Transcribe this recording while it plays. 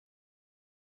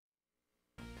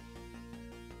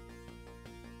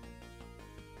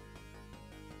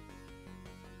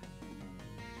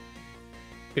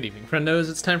Good evening, friendos.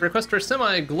 It's time for Quest for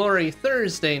Semi-Glory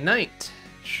Thursday night.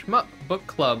 Shmup Book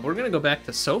Club. We're going to go back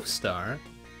to Sophstar.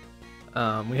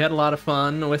 We had a lot of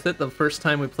fun with it the first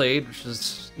time we played, which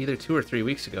was either 2 or 3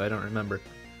 weeks ago. I don't remember.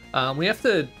 We have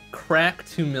to crack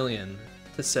 2 million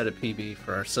to set a PB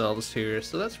for ourselves here,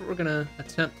 so that's what we're going to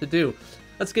attempt to do.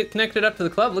 Let's get connected up to the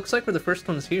club. Looks like we're the first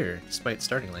ones here, despite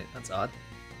starting late. That's odd.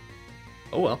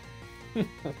 Oh well.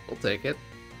 We'll take it.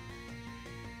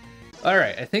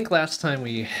 Alright, I think last time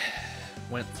we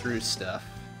went through stuff,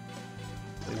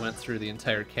 we went through the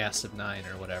entire cast of 9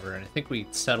 or whatever, and I think we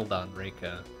settled on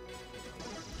Reika.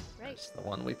 Right. That's the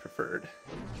one we preferred.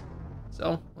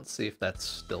 So, let's see if that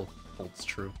still holds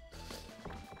true.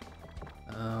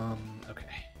 Okay,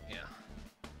 yeah.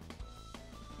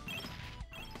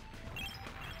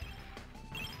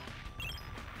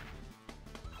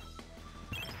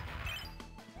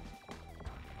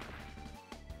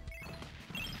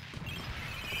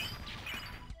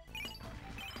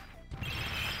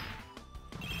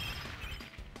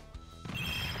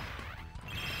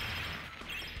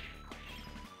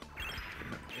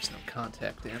 There's no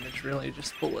contact damage, really,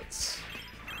 just bullets.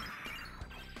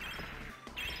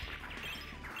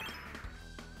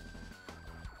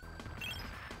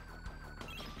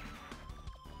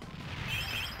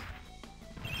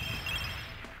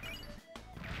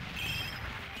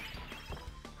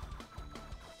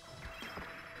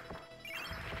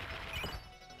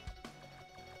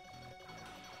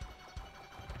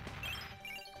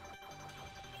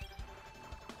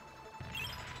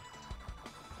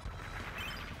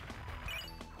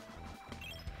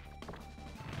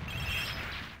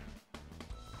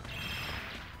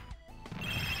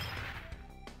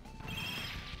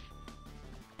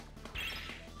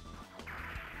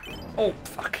 Oh,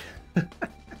 fuck. That's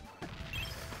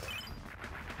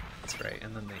right,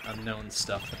 and then the unknown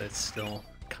stuff that is still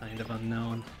kind of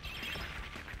unknown.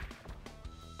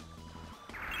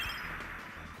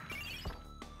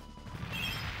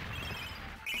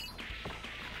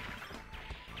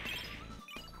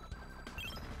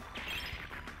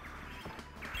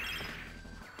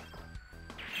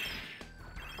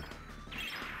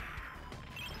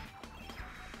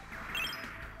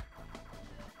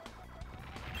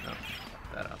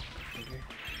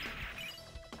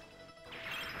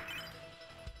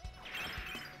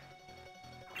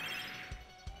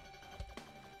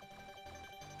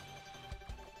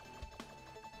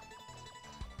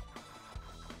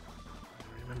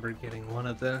 Getting one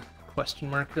of the question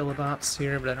mark Billabops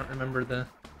here, but I don't remember the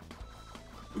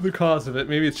cause of it.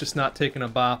 Maybe it's just not taking a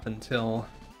bop until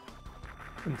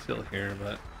here,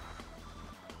 but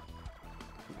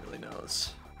who really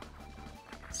knows?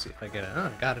 Let's see if I get it.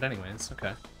 Oh, I got it anyways.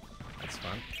 Okay, that's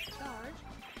fun.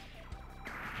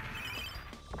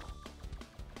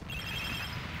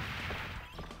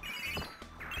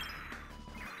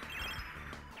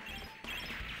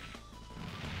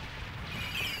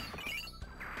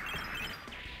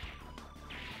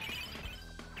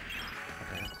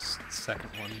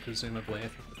 Second one, presumably. I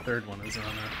think the third one is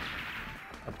on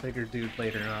a bigger dude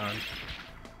later on.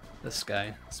 This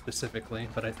guy, specifically,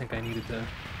 but I think I needed to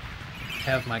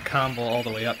have my combo all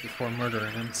the way up before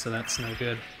murdering him, so that's no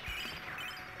good.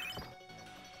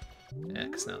 Yeah,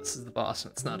 because now this is the boss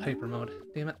and it's not hyper mode.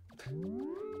 Damn it.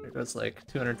 There goes like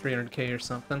 200, 300k or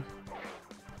something.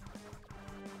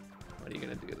 What are you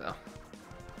gonna do, though?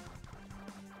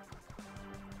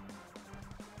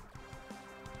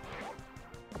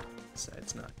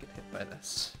 Besides not get hit by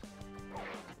this.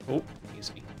 Oh,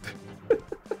 easy.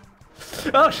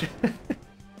 Oh shit!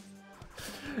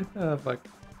 Oh fuck.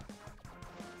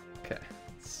 Okay,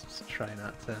 let's just try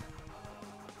not to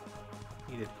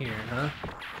eat it here, huh?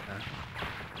 Yeah.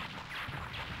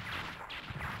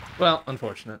 Well,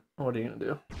 unfortunate. What are you gonna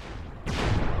do?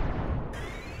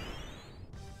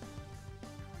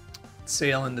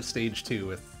 Sail into stage 2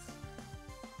 with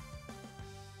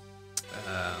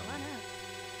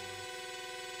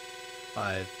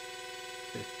 5,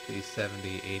 50,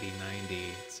 70, 80,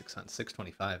 90, 600,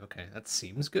 625. Okay, that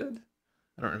seems good.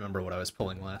 I don't remember what I was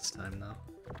pulling last time, though.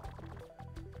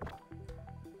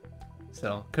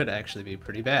 So, could actually be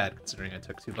pretty bad, considering I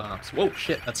took 2 bombs. Whoa,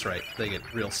 shit, that's right. They get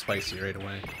real spicy right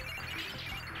away.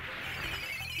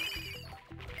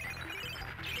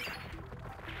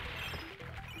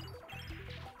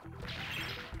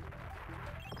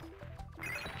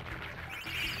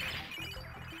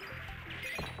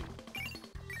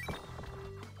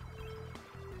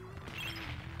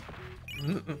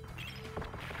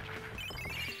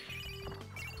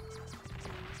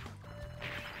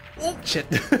 Oh, shit.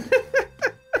 That's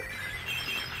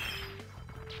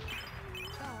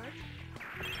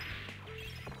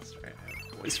right.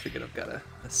 I always forget I've got a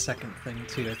second thing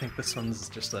too. I think this one's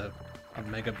just a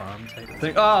mega bomb type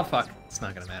thing. Oh fuck! It's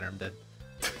not gonna matter. I'm dead.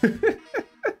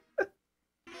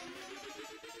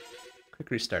 Quick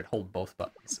restart. Hold both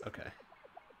buttons. Okay.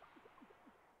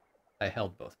 I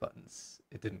held both buttons.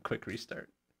 It didn't quick restart.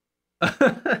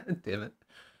 Damn it!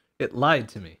 It lied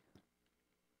to me.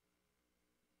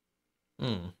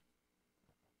 Hmm.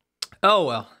 Oh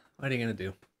well. What are you gonna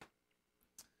do?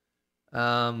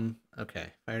 Okay.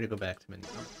 If I were to go back to menu,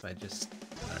 if I just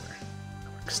whatever.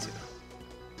 That works too.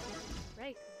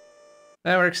 Right.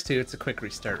 That works too. It's a quick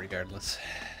restart regardless.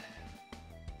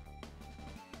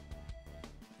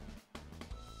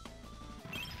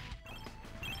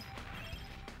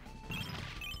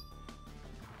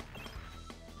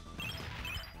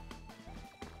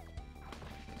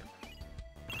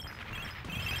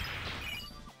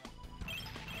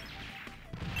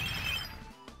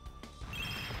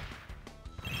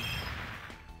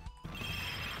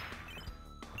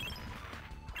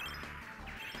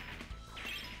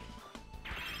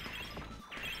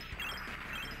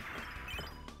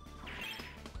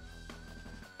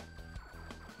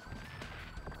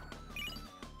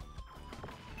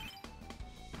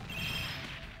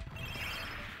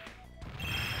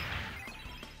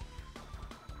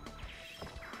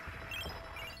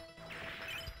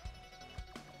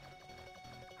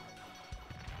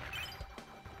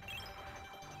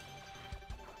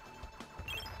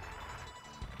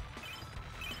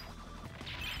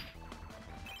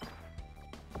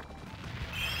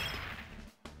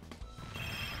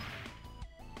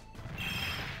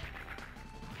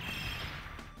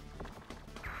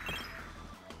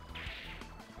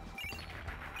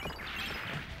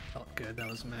 Good,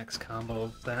 that was max combo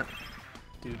of that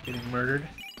dude getting murdered.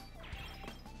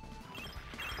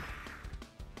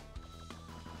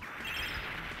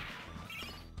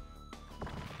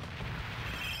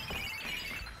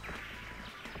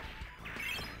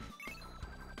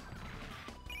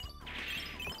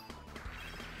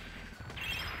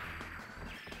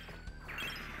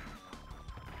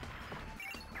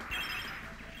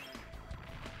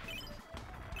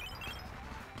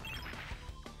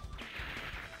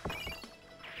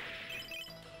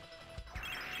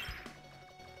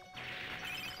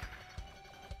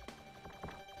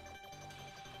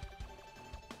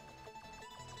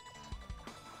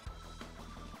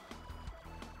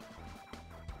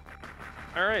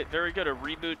 Alright, very good. A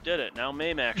reboot did it. Now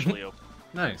MAME actually open.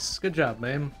 Nice. Good job,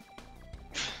 Mame.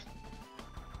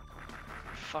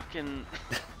 Fucking...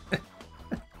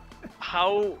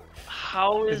 How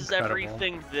is Incredible.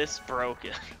 everything this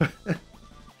broken?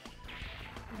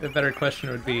 The better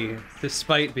question would be,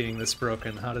 despite being this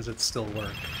broken, how does it still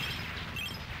work?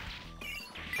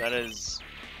 That is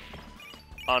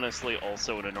honestly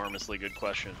also an enormously good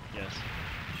question, yes.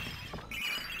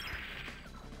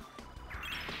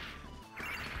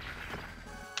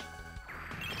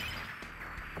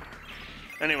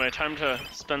 Anyway, time to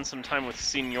spend some time with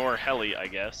Senior Heli, I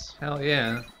guess. Hell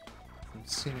yeah. Some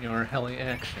Senior Heli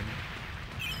action.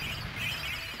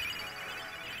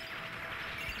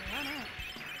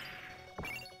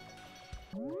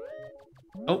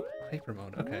 Oh, hyper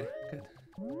mode. Okay, good.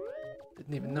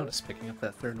 Didn't even notice picking up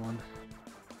that third one.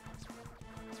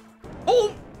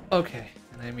 Oh! Okay,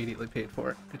 and I immediately paid for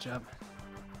it. Good job.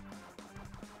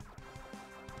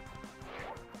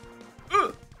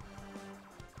 Ugh!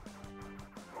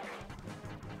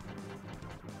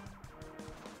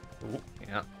 Oh,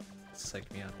 yeah.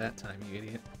 Psyched me out that time, you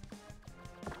idiot.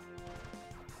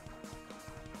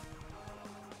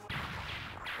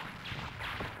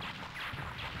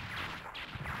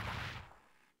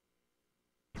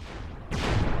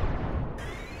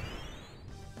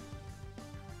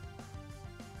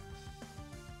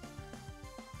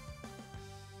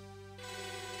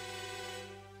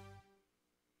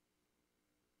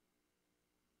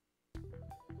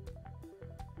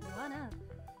 One up.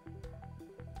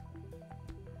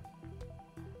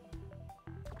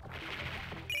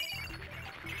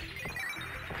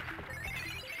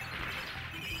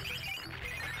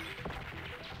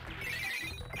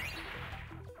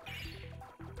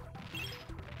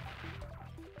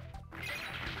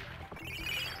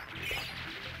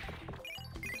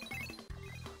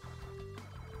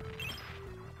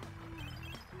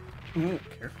 Ooh,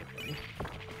 careful, buddy.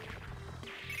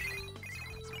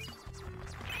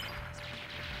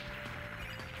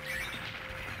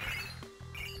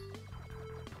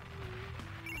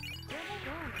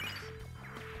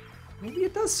 Maybe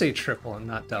it does say triple and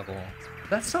not double.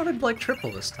 That sounded like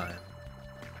triple this time.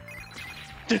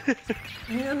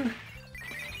 Man.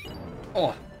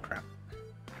 Oh, crap.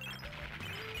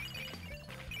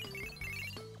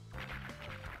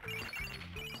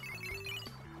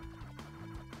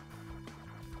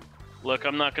 Look,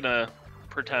 I'm not gonna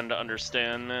pretend to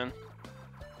understand, man.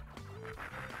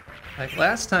 Like,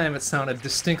 last time it sounded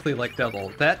distinctly like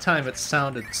double. That time it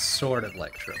sounded sort of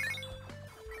like triple.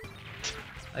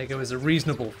 Like, it was a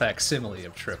reasonable facsimile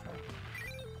of triple.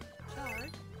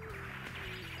 Charge.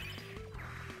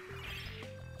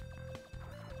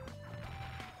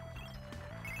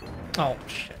 Oh,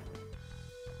 shit.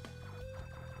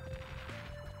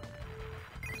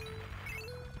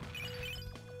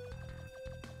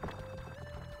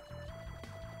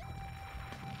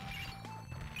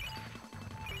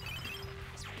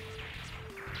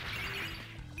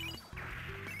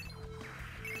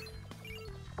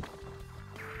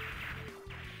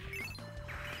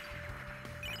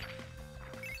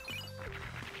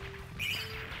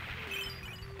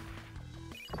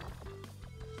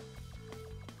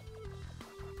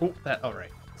 Oh, that. Oh,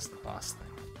 right. It's the boss thing.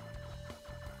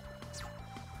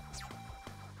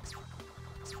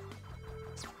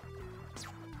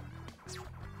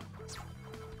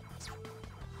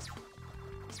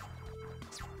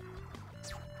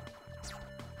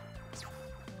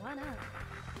 One up.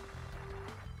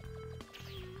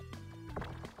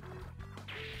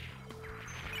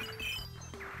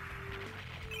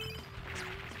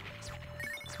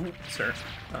 Ooh, sir.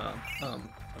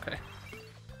 Okay.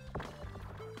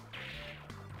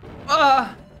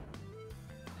 Ah!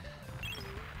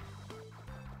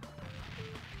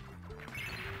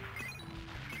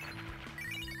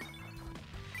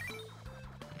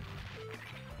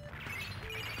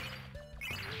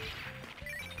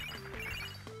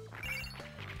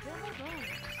 Double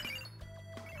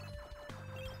bonus.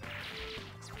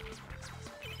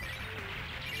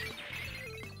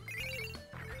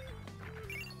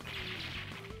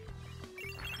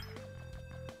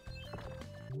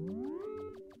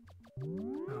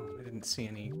 Oh, I didn't see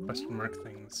any question mark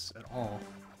things at all.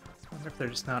 I wonder if they're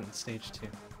just not in stage 2.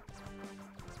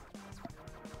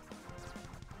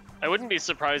 I wouldn't be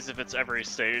surprised if it's every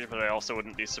stage, but I also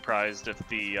wouldn't be surprised if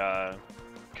the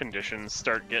conditions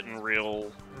start getting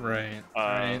real Right,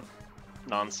 right.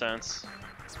 nonsense.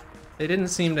 They didn't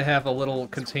seem to have a little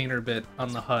container bit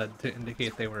on the HUD to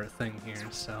indicate they were a thing here,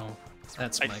 so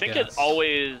that's my I think guess. it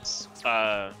always what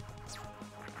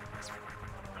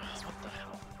the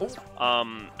hell?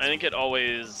 Oh. I think it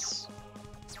always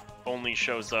only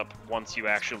shows up once you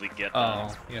actually get them.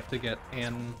 Oh, you have to get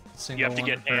an single You have to one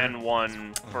get per- an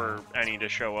one for any to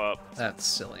show up. That's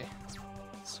silly.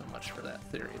 So much for that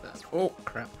theory, then. Oh,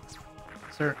 crap.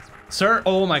 Sir. Sir!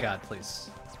 Oh my god, please.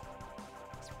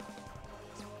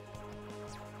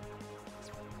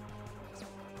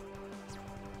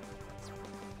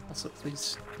 Also,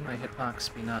 please, can my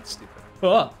hitbox be not stupid?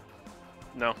 Oh!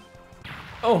 No.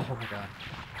 Oh my god.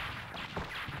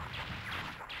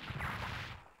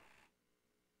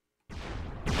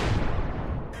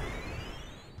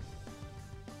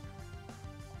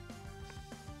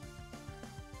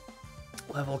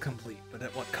 Level complete, but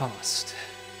at what cost?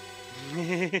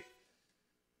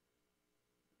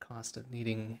 Cost of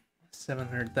needing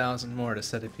 700,000 more to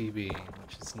set a PB,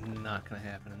 which is not going to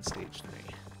happen in stage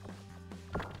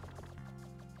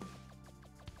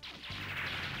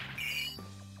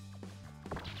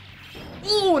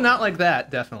 3. Ooh, not like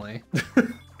that, definitely.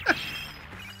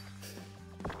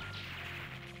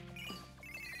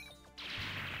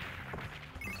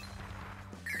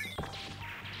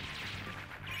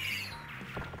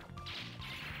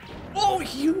 Oh,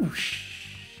 you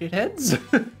shitheads!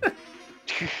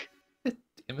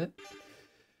 Damn it.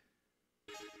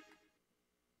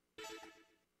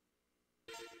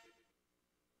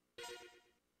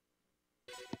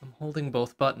 I'm holding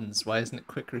both buttons. Why isn't it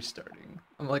quick restarting?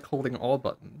 I'm like holding all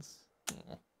buttons.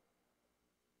 Oh.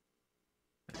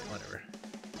 Whatever.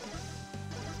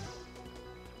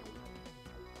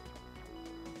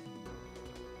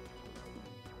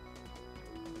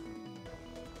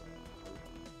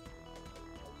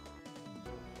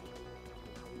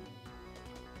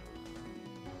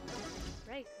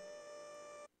 Right.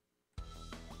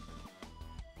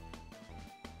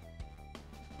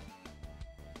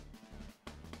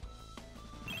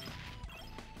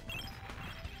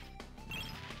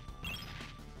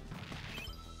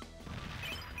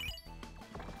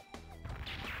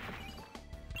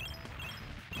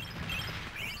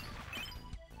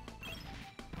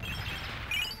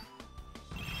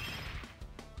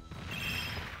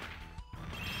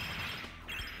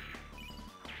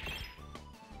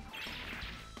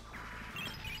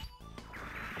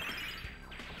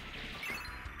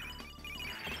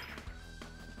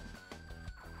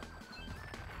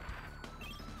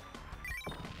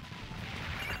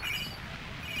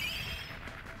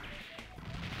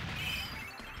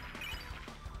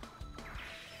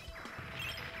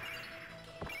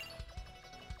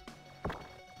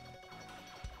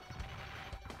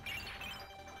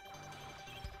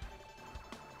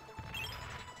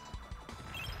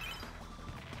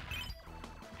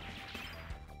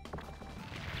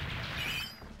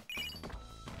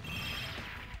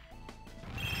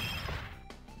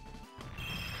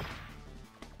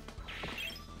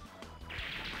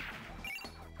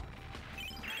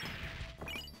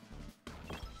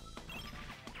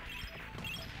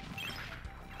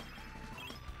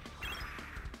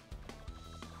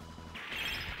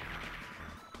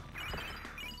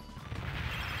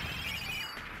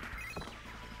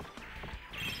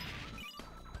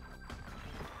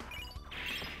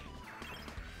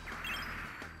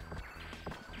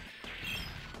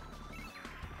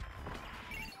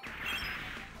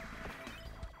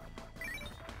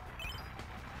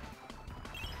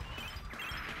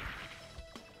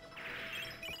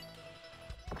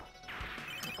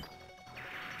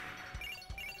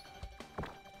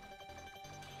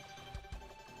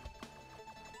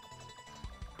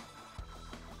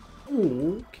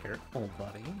 Oh, careful,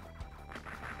 buddy.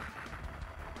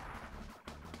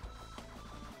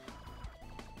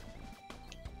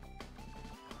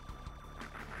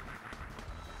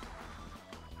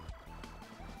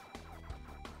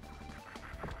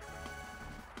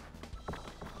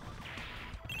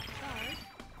 Charge.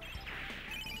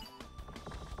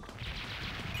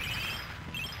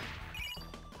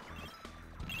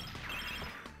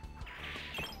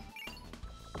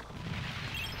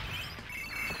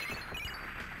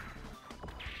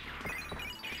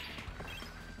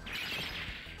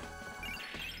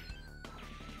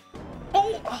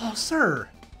 Oh, sir.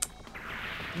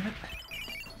 Damn it.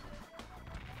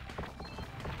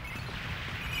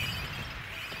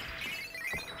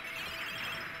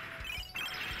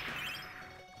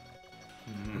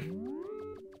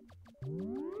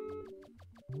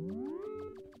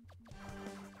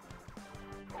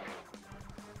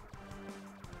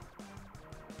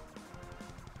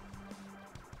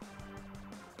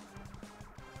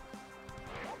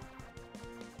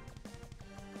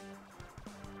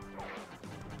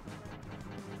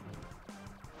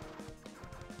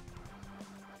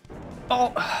 Oh.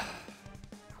 One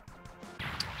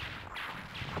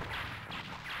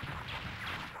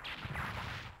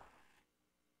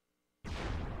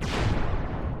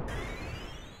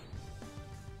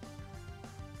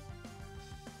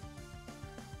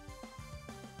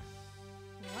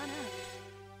up.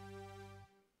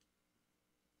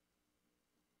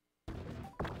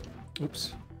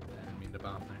 Oops. I didn't mean to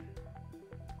bomb there.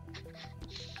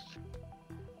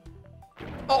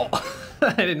 Oh!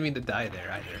 I didn't mean to die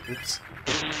there either. Oops.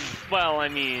 Well, I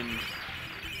mean,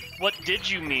 what did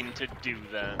you mean to do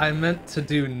then? I meant to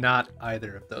do not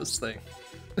either of those things.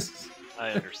 I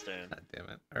understand. God damn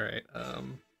it. Alright,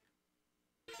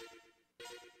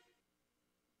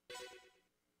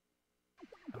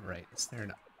 Alright, is there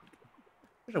an...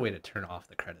 There's a way to turn off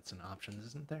the credits and options,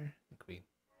 isn't there? I think we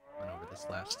went over this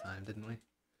last time, didn't we?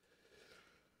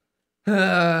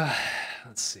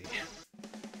 Let's see.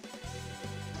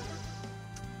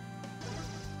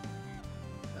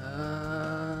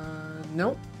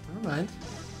 Nope. Never mind.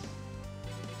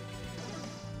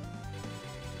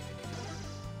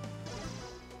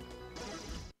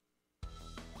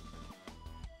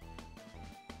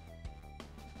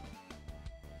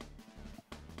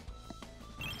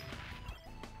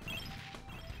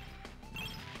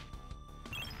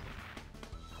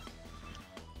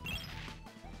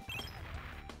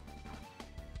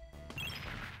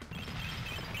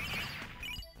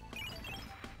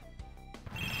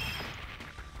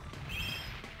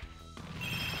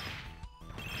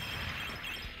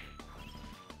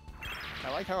 I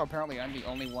like how apparently I'm the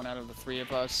only one out of the three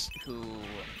of us who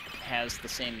has the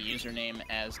same username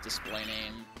as display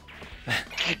name.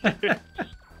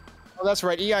 Oh, that's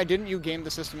right. EI, didn't you game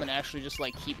the system and actually just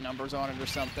like keep numbers on it or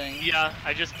something? Yeah,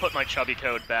 I just put my chubby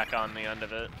code back on the end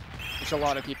of it. Which a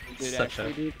lot of people did Such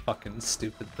actually a do. fucking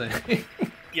stupid thing.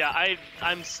 Yeah,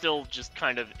 I'm still just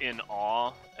kind of in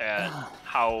awe at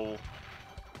how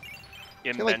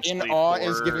I feel like immensely in awe poor...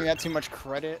 is giving that too much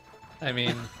credit. I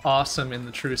mean, awesome in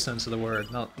the true sense of the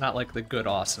word, not like the good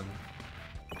awesome.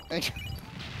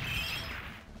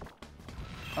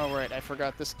 Oh right, I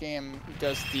forgot this game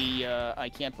does the I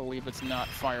can't believe it's not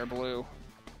Fire Blue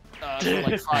for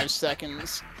like 5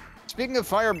 seconds. Speaking of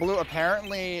Fire Blue,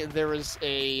 apparently there is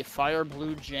a Fire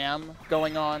Blue jam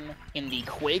going on in the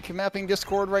Quake mapping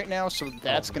Discord right now, so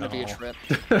that's gonna be a trip.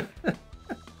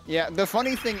 Yeah, the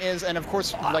funny thing is, and of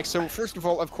course, like, so first of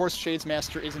all, of course,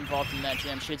 Shadesmaster is involved in that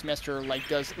jam. Shadesmaster, like,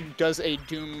 does a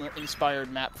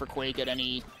Doom-inspired map for Quake at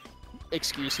any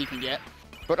excuse he can get.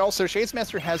 But also,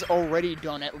 Shadesmaster has already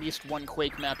done at least one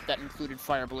Quake map that included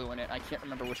Fire Blue in it. I can't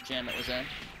remember which jam it was in.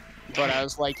 But I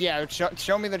was like, yeah,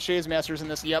 show me that Shadesmaster's in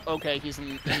this. Yep, okay, he's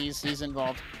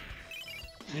involved.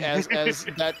 As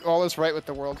that all is right with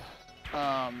the world.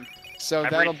 So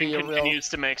that'll be a real... continues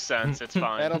to make sense, it's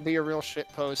fine. That'll be a real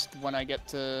shitpost when I get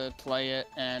to play it,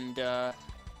 and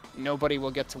nobody will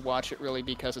get to watch it really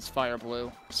because it's Fire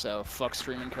Blue. So fuck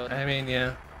streaming code. I mean,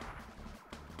 yeah.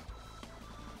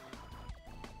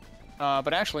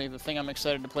 But actually, the thing I'm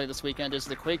excited to play this weekend is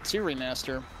the Quake 2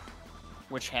 remaster,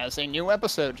 which has a new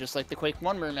episode, just like the Quake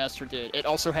 1 remaster did. It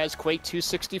also has Quake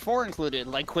 264 included,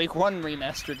 like Quake 1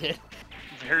 remaster did.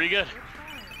 Very good.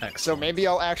 Excellent. So maybe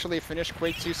I'll actually finish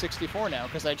Quake 264 now,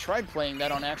 because I tried playing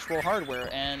that on actual hardware,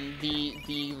 and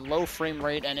the low frame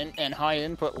rate and high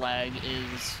input lag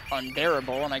is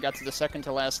unbearable, and I got to the second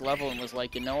to last level and was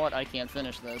like, you know what, I can't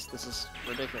finish this. This is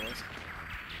ridiculous.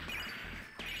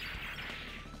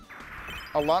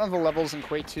 A lot of the levels in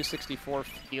Quake 264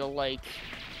 feel like...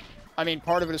 I mean,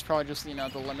 part of it is probably just, you know,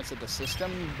 the limits of the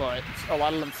system, but a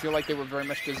lot of them feel like they were very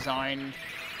much designed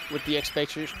with the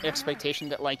expectation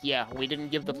that, like, yeah, we didn't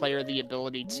give the player the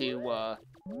ability to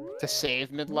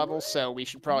save mid-level, so we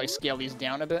should probably scale these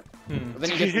down a bit. Hmm. But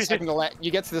then you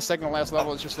get to the second to last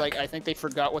level, it's just like, I think they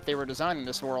forgot what they were designing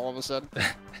this for all of a sudden.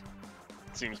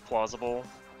 Seems plausible.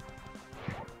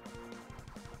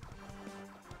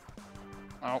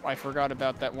 Oh, I forgot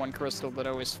about that one crystal that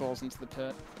always falls into the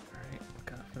pit. Alright,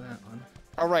 look out for that one.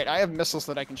 Oh, right, I have missiles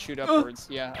that I can shoot upwards.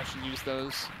 Yeah, I should use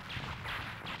those.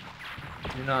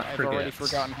 Do not I've forget already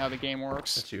forgotten how the game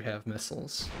works. that you have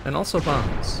missiles. And also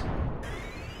bombs.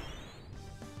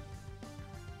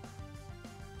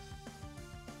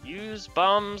 Use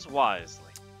bombs wisely.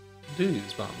 Do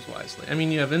use bombs wisely. I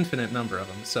mean, you have infinite number of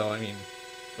them, so I mean,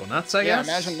 go nuts, I Yeah, guess.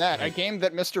 imagine that. A Like, game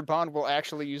that Mr. Bond will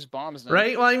actually use bombs in.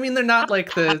 right? Well, I mean, they're not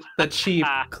like the cheap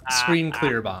screen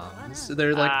clear bombs.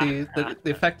 They're like the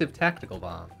effective tactical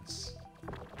bombs.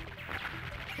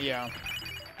 Yeah.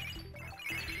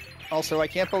 Also, I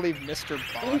can't believe Mr.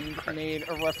 Bond made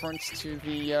a reference to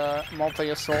the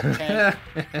multi-assault tank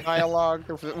dialogue,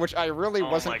 which I really Oh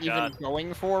my wasn't even God.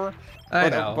 going for. I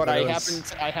But, know. but it I was-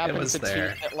 happened was to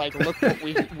there. tweet that, like, look what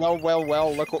we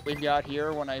well, look what we've got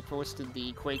here when I posted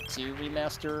the Quake 2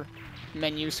 remaster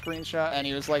menu screenshot, and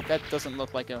he was like, that doesn't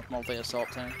look like a multi-assault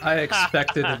tank. I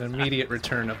expected an immediate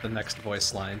return of the next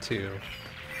voice line too,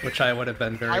 which I would have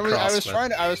been very cross with.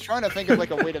 I was trying to think of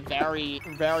like a way to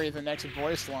vary the next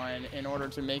voice line in order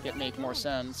to make it make more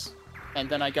sense, and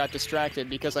then I got distracted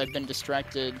because I've been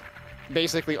distracted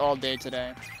basically all day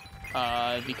today.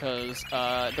 Because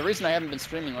the reason I haven't been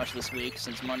streaming much this week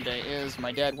since Monday is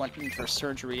my dad went in for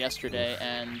surgery yesterday,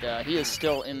 and he is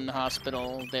still in the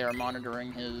hospital. They are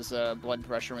monitoring his blood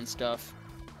pressure and stuff,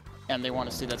 and they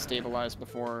want to see that stabilized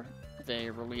before they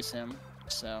release him.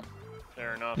 So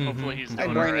Fair enough. Mhm, Hopefully he's mhm. my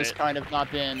doing brain alright. has kind of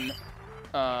not been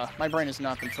my brain has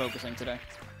not been focusing today.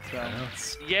 So,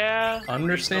 That's Yeah.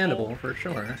 understandable for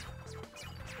sure.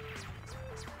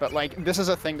 but like this is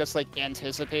a thing that's like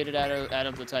anticipated out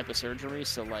of the type of surgery,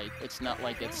 so like it's not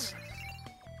like it's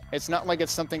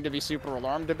something to be super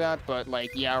alarmed about, but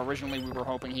like yeah, originally we were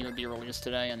hoping he would be released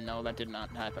today, and no, that did not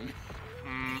happen.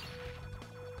 Mm,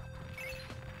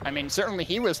 I mean, certainly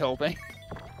he was hoping.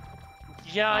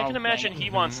 yeah, I Oh, can imagine dang. he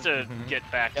wants to Mhm. get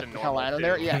back to Get the normal. hell out of too.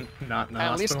 there, yeah. Not in the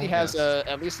At least hospital, he has yes.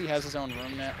 at least he has his own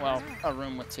room now. Well, a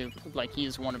room with two. Like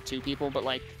he's one of two people, but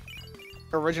like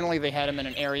originally they had him in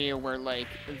an area where like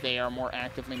they are more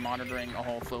actively monitoring a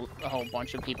whole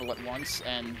bunch of people at once,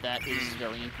 and that is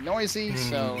very noisy.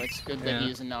 So it's good that Yeah.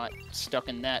 he's not stuck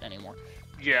in that anymore.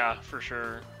 Yeah, for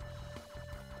sure.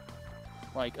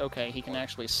 Like okay, he can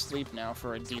actually sleep now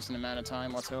for a decent amount of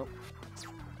time. Let's hope.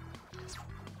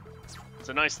 It's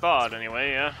a nice thought,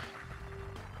 anyway. Yeah.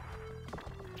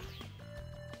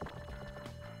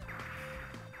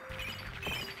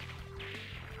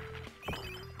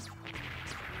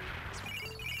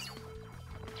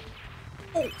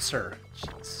 Oh, sir.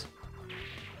 Jeez.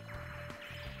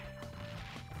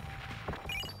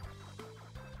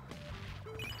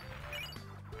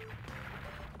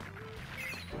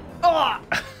 Oh!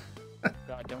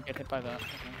 God, don't get hit by that. Okay.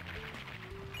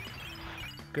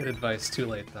 Good advice. Too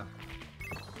late though.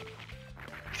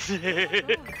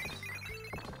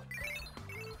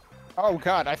 Oh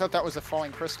God, I thought that was a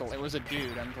falling crystal. It was a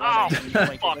dude. I'm Oh, glad I didn't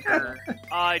like it with fucker. that.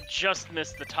 I just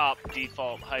missed the top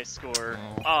default high score.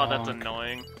 Oh, Oh, that's bonk.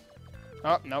 annoying.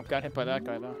 Oh, nope, got hit by that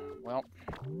guy though. Well,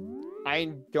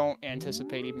 I don't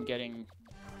anticipate even getting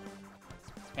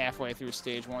halfway through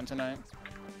stage 1 tonight.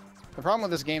 The problem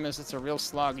with this game is it's a real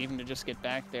slog even to just get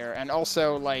back there, and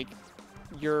also, like,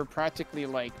 you're practically,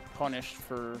 like, punished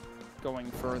for going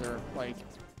further. Like,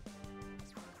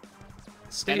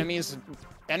 enemies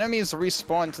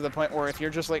respawn to the point where if you're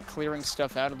just, like, clearing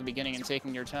stuff out at the beginning and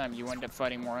taking your time, you end up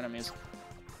fighting more enemies.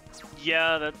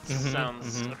 Yeah, that Mhm,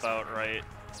 sounds mhm. about right.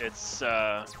 It's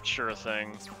sure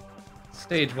thing.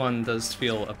 Stage 1 does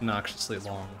feel obnoxiously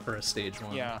long for a stage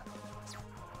 1. Yeah.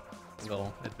 I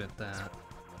will admit that.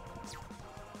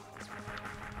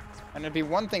 And it'd be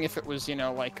one thing if it was, you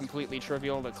know, like, completely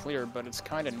trivial to clear, but it's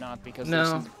kind of not because No, there's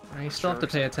some... you still have to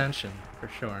Sure. pay attention, for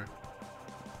sure.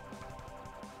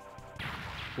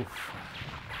 Oof.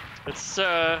 It's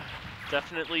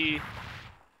definitely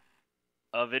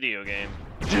a video game.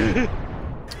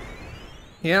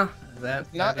 Yeah, that.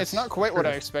 It's not quite what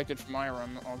I true. expected from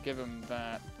Irem. I'll give him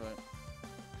that, but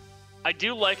I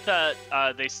do like that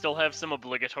they still have some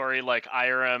obligatory like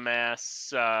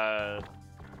IRM-ass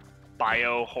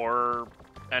bio horror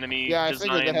enemy yeah, I figured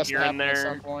that design has to here and happen at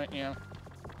some there. point. Yeah,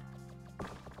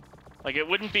 Like it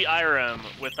wouldn't be IRM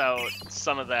without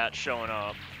some of that showing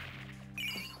up.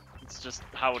 That's just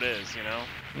how it is, you know?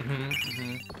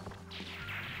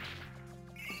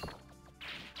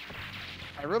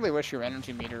 I really wish your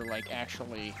energy meter, like,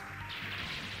 actually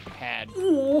had,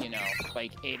 you know,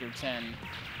 like 8 or 10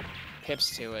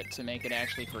 pips to it to make it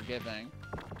actually forgiving.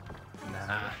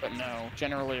 Nah. But no,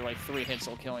 generally, like, 3 hits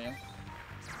will kill you.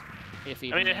 If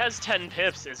even I mean, it has 10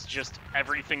 pips, it's just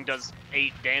everything does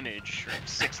 8 damage, or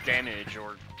 6 damage,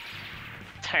 or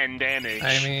 10 damage.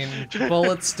 I mean,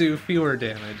 bullets do fewer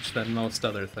damage than most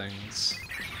other things.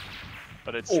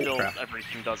 But it's Oh, still, crap.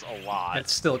 everything does a lot.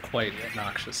 It's still quite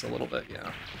obnoxious a little bit,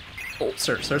 yeah. Oh,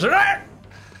 sir. Ah!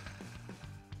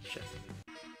 Shit.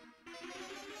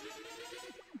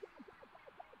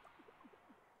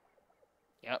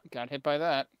 Yep, got hit by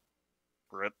that.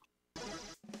 Rip.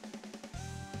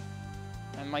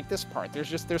 And like this part,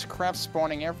 there's crap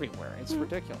spawning everywhere. It's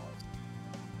ridiculous.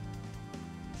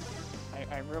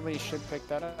 I really should pick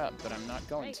that up, but I'm not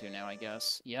going to now, I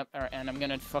guess. Yep, and I'm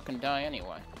gonna fucking die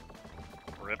anyway.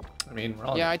 Rip. I mean, we're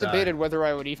all Yeah, I gonna die. debated whether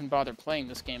I would even bother playing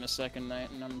this game a second night,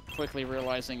 and I'm quickly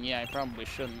realizing, yeah, I probably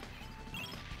shouldn't.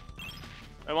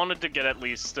 I wanted to get at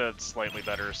least a slightly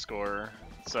better score,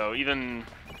 so even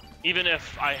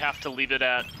if I have to leave it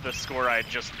at the score I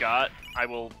just got, I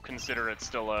will consider it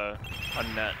still a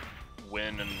net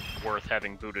win and worth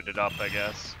having booted it up, I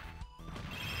guess.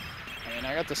 I mean,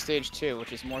 I got to stage 2,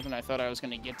 which is more than I thought I was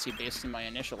going to get to based on my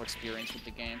initial experience with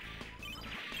the game.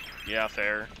 Yeah,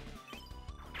 fair.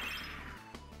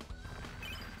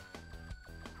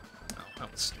 Oh,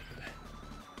 that was stupid.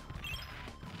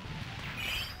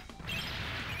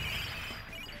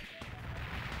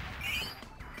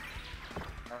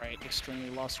 Alright, extremely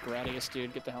lost Gradius,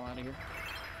 dude. Get the hell out of here.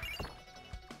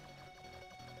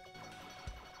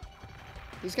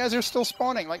 These guys are still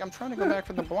spawning. Like, I'm trying to go back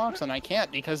for the blocks, and I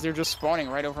can't because they're just spawning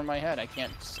right over my head. I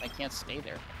can't stay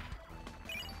there.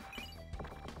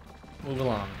 Move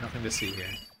along. Nothing to see here.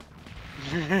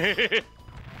 What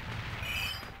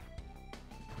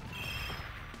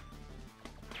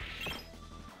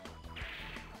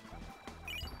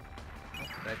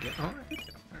did I get? Oh, I did get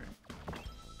it. Alright.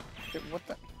 Dude, what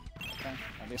the? Okay,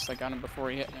 at least I got him before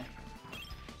he hit me.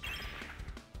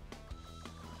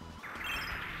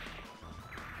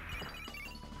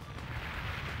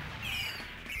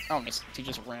 Oh, he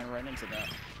just ran right into that.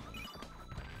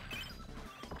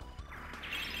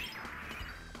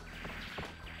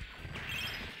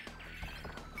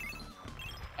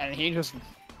 And he just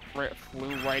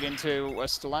flew right into a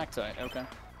stalactite. Okay.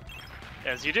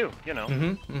 As you do, you know.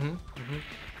 Mm-hmm.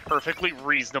 Perfectly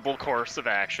reasonable course of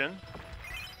action.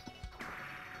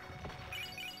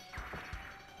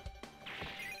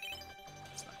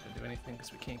 It's not gonna do anything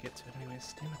because we can't get to it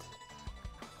anyways. Damn it.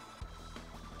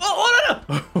 Oh,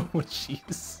 no! Oh,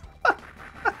 jeez.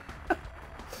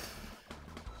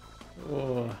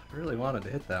 Oh, I really wanted to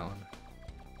hit that one.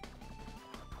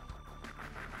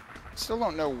 Still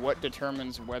don't know what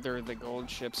determines whether the gold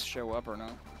ships show up or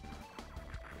not.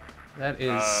 That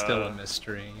is still a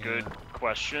mystery. Good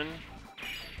question.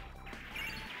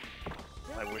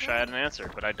 I wish I had an answer,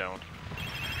 but I don't.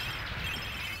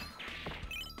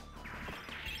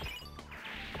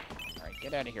 Alright,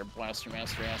 get out of here, Blaster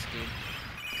Master ass dude.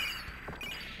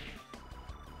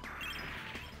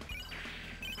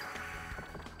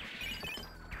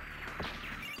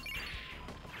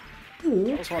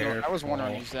 I was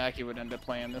wondering if Zaki would end up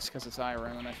playing this because it's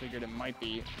Irem, and I figured it might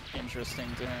be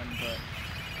interesting to him, but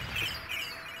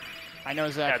I know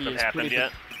Zaki Hasn't is happened pretty.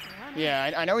 yet.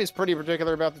 Yeah, I know he's pretty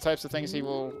particular about the types of things he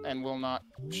will and will not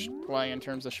play in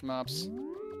terms of shmups.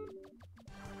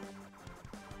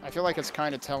 I feel like it's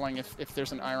kind of telling if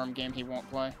there's an Irem game he won't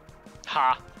play.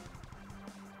 Ha!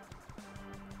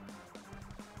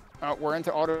 We're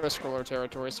into auto-scroller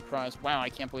territory. Surprise! Wow, I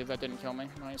can't believe that didn't kill me.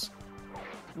 Nice.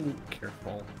 Ooh,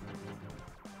 careful.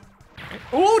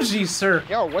 Oh, geez, sir.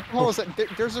 Yo, what the hell is that?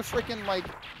 There's a freaking, like,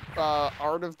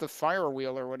 Art of the Fire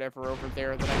Wheel or whatever over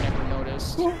there that I never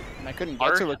noticed. And I couldn't get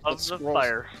Art to it. of the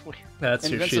Fire. That's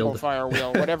your Invincible shield. Fire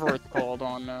Wheel, whatever it's called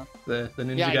on... The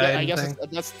Ninja yeah, Gaiden I guess thing?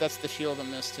 that's the shield in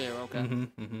this, too. Okay.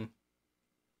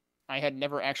 I had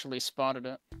never actually spotted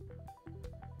it.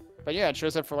 But yeah, it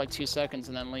shows up for like 2 seconds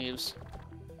and then leaves.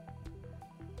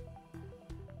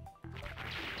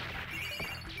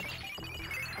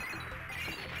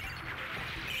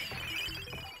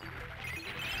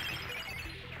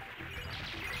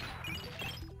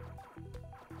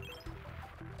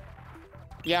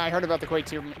 Yeah, I heard about the Quake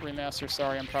 2 remaster.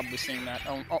 Sorry, I'm probably seeing that.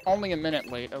 Only a minute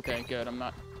late. Okay, good. I'm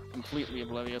not completely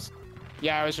oblivious.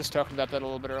 Yeah, I was just talking about that a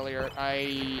little bit earlier.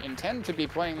 I intend to be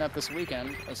playing that this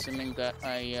weekend, assuming that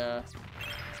I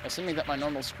Assuming that my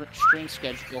normal stream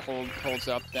schedule holds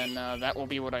up, then that will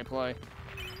be what I play.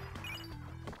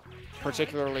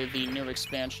 Particularly the new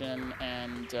expansion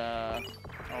and,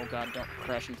 oh god, don't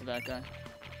crash into that guy.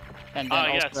 And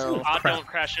then also... Don't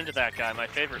crash into that guy, my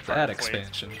favorite part. That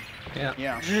expansion. Yeah.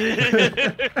 Yeah.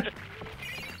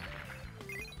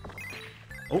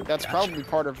 Oh, That's gotcha. probably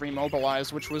part of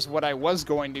Remobilize, which was what I was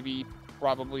going to be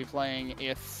probably playing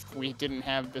if we didn't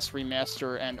have this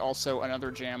remaster, and also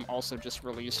another jam also just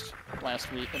released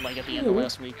last week, like at the end of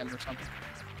last weekend or something.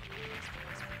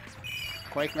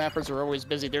 Quake mappers are always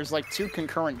busy. There's like 2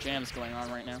 concurrent jams going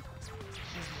on right now.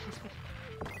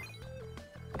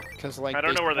 Because like I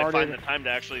don't know where they find the time to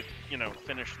actually, you know,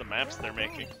 finish the maps they're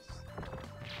making.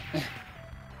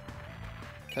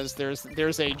 Because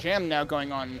there's a jam now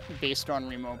going on based on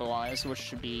Remobilize, which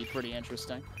should be pretty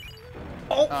interesting.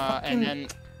 Oh, and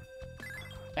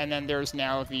then there's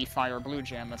now the Fire Blue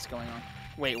jam that's going on.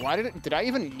 Wait, why did I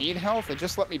even need health? It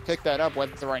just let me pick that up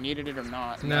whether I needed it or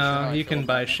not. no, you can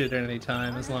buy shit at any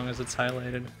time as long as it's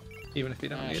highlighted, even if you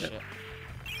don't need it.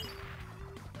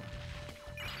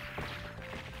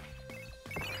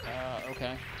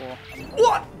 Okay, cool.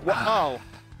 What? Oh,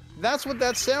 that's what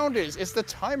that sound is. It's the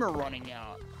timer running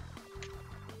out.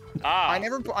 Ah. I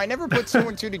never put 2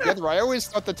 and 2 together. I always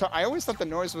thought the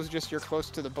noise was just you're close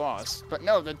to the boss, but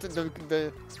no,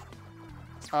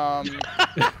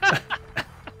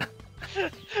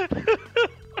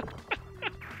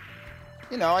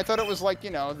 you know, I thought it was like, you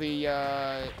know,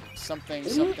 the something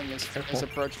is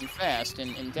approaching fast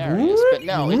in Darius, but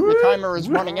no, the timer is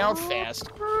running out fast.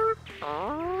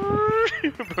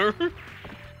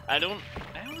 I don't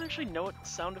actually know what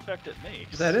sound effect it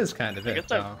makes. That is kind of it,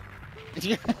 though.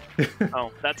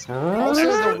 Oh, that's... Also,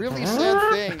 the really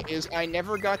sad thing is I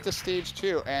never got to stage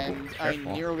 2, and I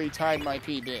nearly tied my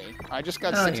PB. I just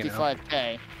got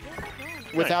 65k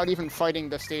without even fighting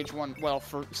the stage 1. Well,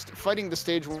 fighting the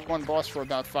stage 1 boss for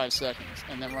about 5 seconds,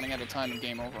 and then running out of time and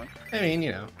game over. I mean,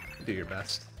 you know, do your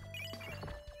best.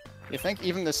 You think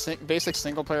even the basic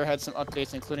single player had some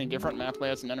updates, including different map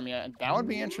layouts and enemy? That would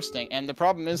be interesting. And the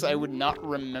problem is, I would not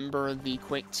remember the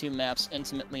Quake 2 maps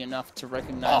intimately enough to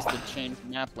recognize the changed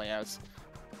map layouts.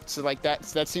 So like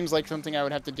that seems like something I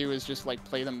would have to do is just like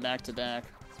play them back to back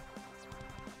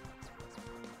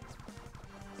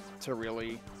to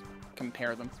really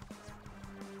compare them.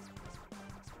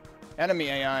 Enemy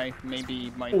AI might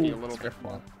be a little bit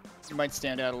more. It might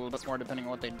stand out a little bit more depending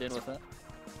on what they did with it.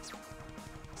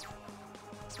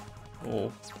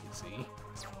 Oh, easy.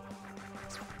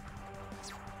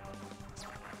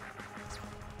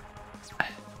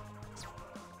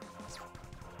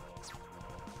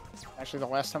 Actually, the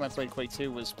last time I played Quake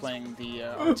 2 was playing the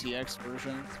RTX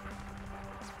version.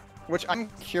 Which I'm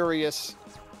curious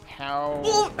how...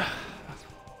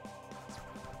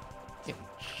 Getting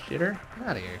shitter? Get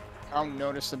out of here. How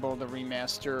noticeable the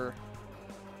remaster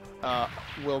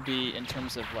will be in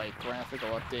terms of like graphical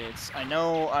updates. I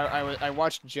know I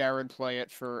watched Jared play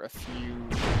it for a few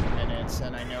minutes,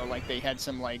 and I know like they had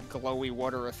some like glowy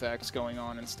water effects going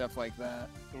on and stuff like that.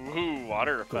 Ooh,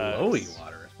 water effects. Glowy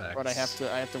water effects. But I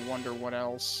have to wonder what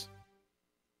else.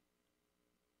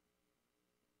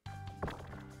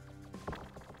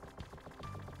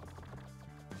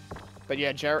 But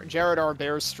yeah, Jared R.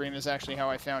 Bear's stream is actually how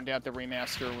I found out the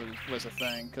remaster was a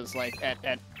thing, because like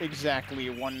at exactly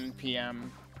 1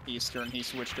 p.m. Eastern, he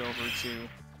switched over to,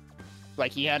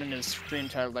 like he had in his stream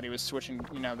title that he was switching,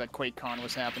 you know, that QuakeCon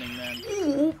was happening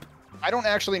then. I don't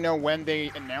actually know when they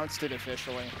announced it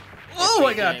officially. Oh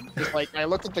my god! Like I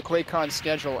looked at the QuakeCon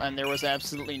schedule and there was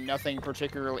absolutely nothing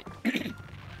particularly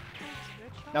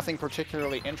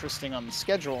interesting on the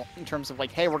schedule in terms of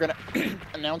like, hey, we're gonna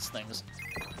announce things.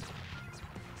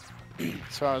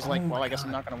 So I was like, well, I guess I'm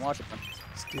not gonna watch it then.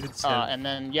 And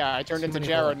then yeah, I turned into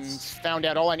Jared and found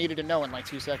out all I needed to know in like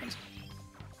 2 seconds.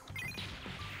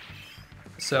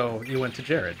 So you went to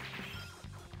Jared.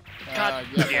 God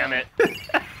yeah, damn it!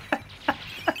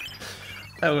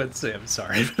 I would say I'm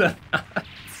sorry, but I'm not.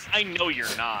 I know you're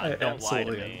not. I Don't lie to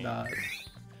absolutely me. am not.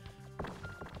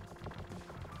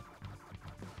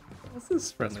 What's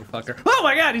this friendly fucker? Oh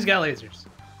my god, he's got lasers!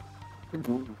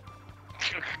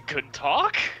 Good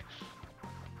talk?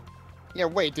 Yeah,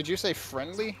 wait, did you say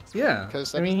friendly? Yeah,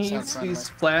 Because I mean, he's he's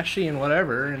flashy and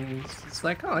whatever, and it's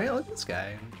like, oh, yeah, look at this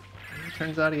guy. And it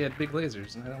turns out he had big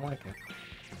lasers, and I don't like it.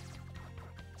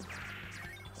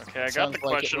 Okay, I got Sounds the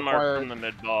like it question mark from the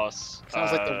mid-boss.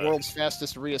 Sounds like the world's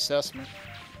fastest reassessment.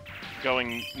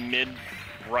 Going mid,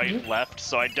 right, left,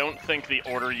 so I don't think the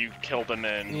order you killed him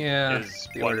in is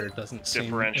the what order doesn't seem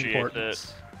differentiate important.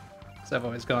 it. Because I've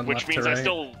always gone Which left means to right. I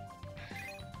still...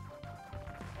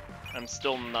 I'm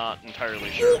still not entirely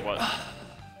sure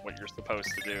what you're supposed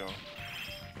to do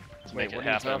to make it what are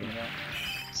you happen. talking about?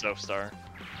 Sophstar.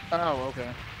 Oh, okay.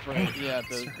 Right, yeah,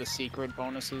 the secret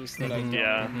bonuses that I Mhm. don't.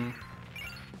 Yeah. Mhm.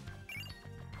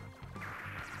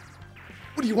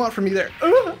 What do you want from me there?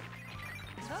 Ugh!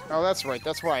 Oh, that's right.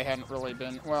 That's why I hadn't really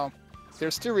been. Well,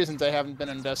 there's two reasons I haven't been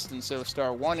invested in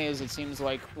Sophstar. One is it seems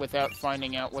like without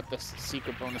finding out what the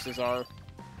secret bonuses are,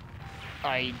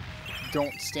 I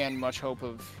don't stand much hope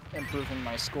of improving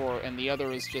my score. And the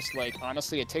other is just like,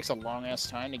 honestly, it takes a long ass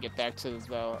time to get back to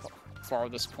the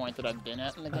farthest point that I've been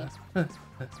at in the game.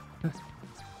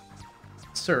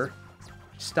 Sir,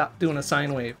 stop doing a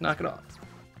sine wave. Knock it off.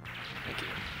 Thank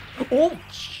you. Oh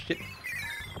shit!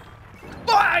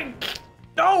 Fuck!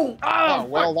 No! Oh, Oh,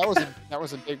 well, fuck. that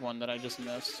was a big one that I just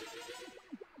missed.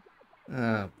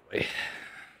 Oh boy.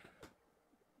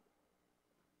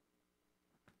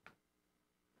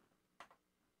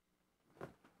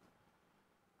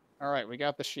 All right, we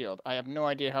got the shield. I have no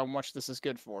idea how much this is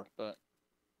good for, but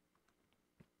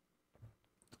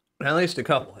At least a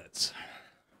couple hits.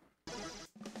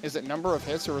 is it number of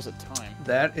hits or is it time?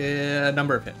 That is a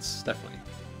number of hits, definitely.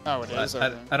 Oh, it is.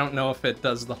 Okay. I don't know if it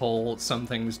does the whole some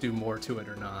things do more to it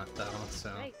or not, though.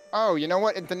 So. Right. Oh, you know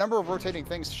what? The number of rotating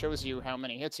things shows you how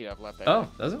many hits you have left. I Oh,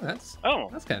 think. does it? That's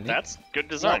kind of neat. That's good No,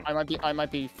 design. I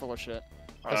might be full of shit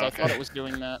because Oh, I okay. thought it was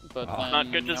doing that, but Oh. then,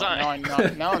 Not good design.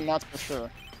 Now I'm not for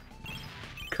sure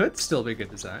Could still be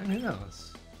good design. Who knows?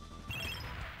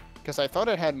 because I thought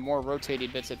it had more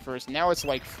rotating bits at first. Now it's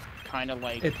like kind of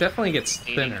like It definitely gets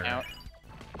fading thinner. out.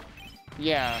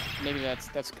 Yeah, maybe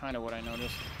that's kind of what I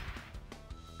noticed.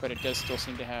 But it does still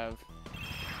seem to have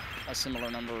a similar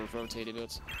number of rotated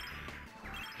bits.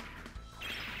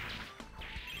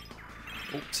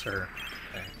 Oops, sir.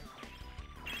 Okay.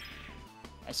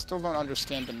 I still don't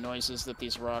understand the noises that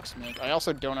these rocks make. I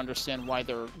also don't understand why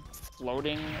they're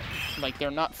floating. Like, they're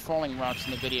not falling rocks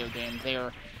in the video game. They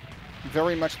are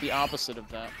very much the opposite of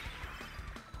that.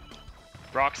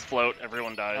 Rocks float,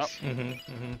 everyone dies.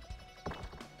 Mm-hmm.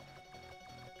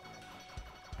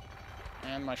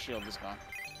 And my shield is gone.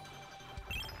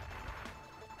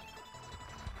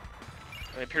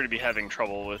 I appear to be having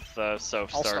trouble with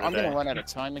Sophstar Also, I'm today. gonna run out of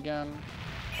time again.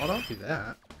 Oh, don't do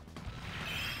that.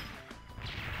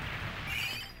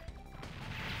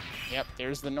 Yep,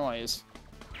 there's the noise.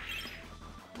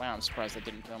 Wow, I'm surprised that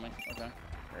didn't kill me. Okay.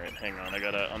 Alright, hang on. I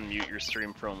gotta unmute your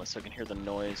stream for a moment so I can hear the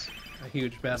noise. A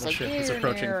huge battleship like, is "Near,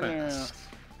 approaching near, fast.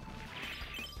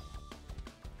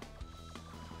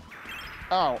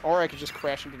 Oh, or I could just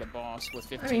crash into the boss with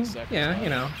 15 seconds. yeah, left. you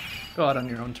know, go out on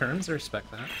your own terms. I respect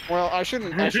that. Well, I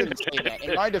shouldn't say that.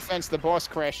 In my defense, the boss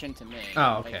crashed into me.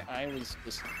 Oh, Like, okay. I was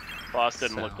just... Boss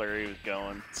didn't So, look where he was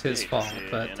going. It's his Hate to fault, see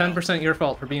it, but you know. 10% your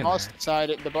fault for being boss there.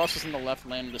 decided, the boss was in the left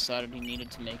lane and decided he needed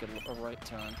to make a right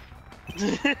turn.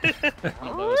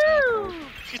 One of those assholes.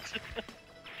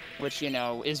 Which, you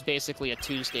know, is basically a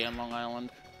Tuesday on Long Island.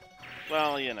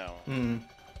 Well, you know. Hmm.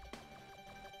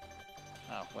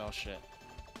 Oh, well, shit.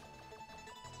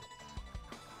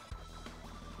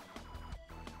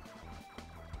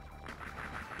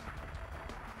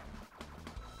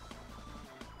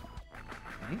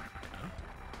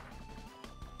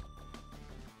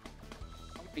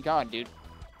 Oh my god, dude.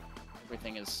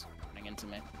 Everything is running into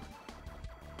me.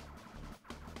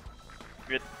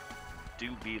 It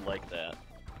do be like that.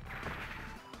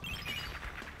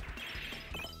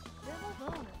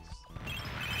 Demo bonus.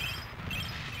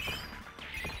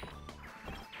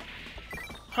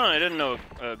 Huh, I didn't know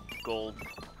a gold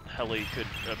heli could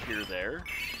appear there.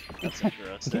 That's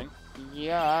interesting.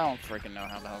 Yeah, I don't freaking know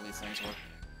how the hell these things work.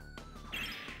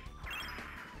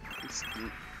 It's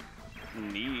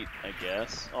neat, I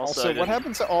guess. Also, I what didn't-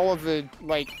 happens to all of the,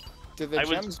 like, do the I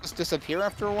would- gems just disappear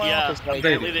after a while? Yeah, 'Cause, like,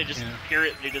 apparently they do, just yeah.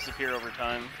 they disappear over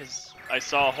time. Because I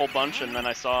saw a whole bunch and then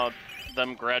I saw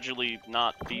them gradually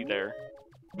not be there.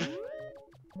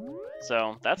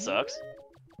 So that sucks.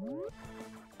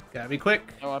 Gotta be quick.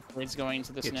 no upgrades going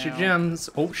into this Get now. your gems.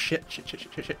 Oh shit!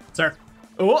 Shit! Sir.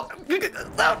 Oh!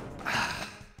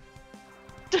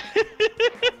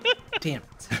 Damn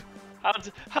it.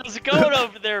 How's it going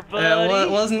over there, buddy? Well, it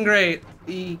wasn't great.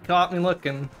 He caught me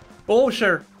looking. Oh,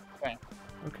 sure. Okay.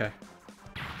 Okay.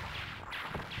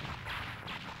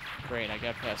 Great, I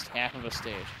got past half of a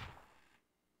stage.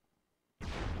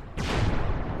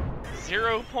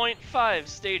 0.5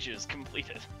 stages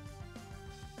completed.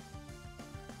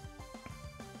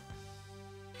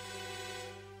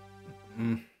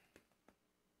 Mm.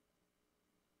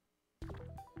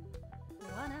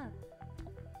 Run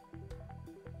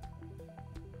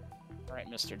Alright,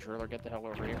 Mr. Driller, get the hell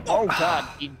over here. Oh god,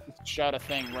 he shot a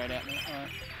thing right at me. Alright.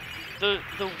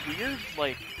 the weird,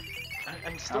 like,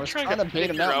 I'm I still was trying trying to to bait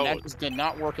him figure out, and out that just did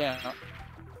not work out.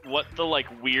 what the, like,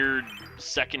 weird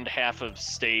second half of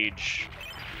stage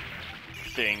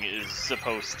thing is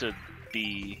supposed to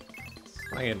be.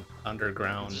 Like an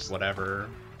underground whatever,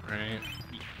 right?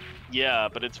 Yeah,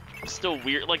 but it's still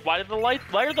weird. Like, why are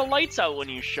the lights out when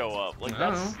you show up? Like, I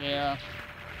don't that's know. Yeah.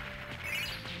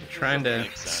 Trying to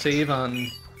make sense. save on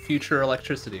future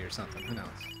electricity or something. Who knows?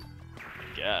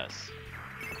 I guess.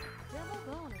 Double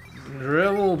bonus.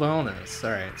 Dribble bonus.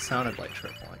 All right, sounded like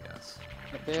triple, I guess.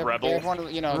 They have Rebel. one of,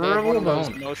 they have one of those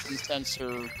bonus. motion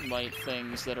sensor light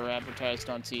things that are advertised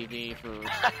on TV for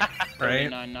Right?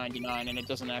 $39.99, and it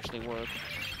doesn't actually work.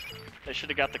 They should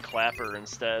have got the clapper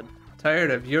instead.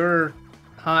 Tired of your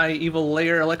high evil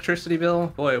layer electricity bill?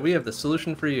 Boy, we have the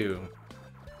solution for you.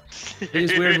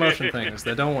 These weird motion things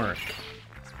that don't work.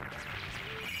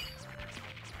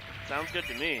 Sounds good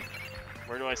to me.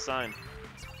 Where do I sign?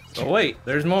 But wait,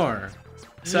 there's more.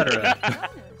 Etc. Bonus.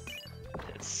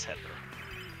 Etc.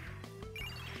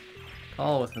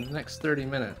 All within the next 30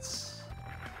 minutes.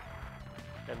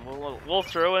 And we'll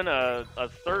throw in a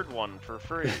third one for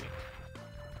free.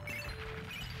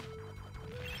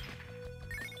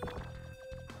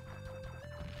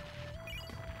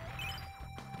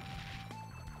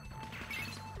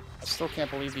 I still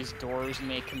can't believe these doors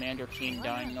make Commander Keen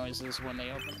dying noises when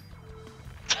they open.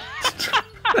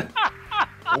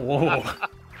 Whoa.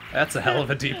 That's a hell of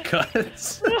a deep cut.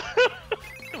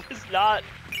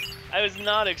 I was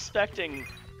not expecting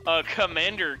a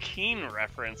Commander Keen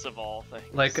reference of all things.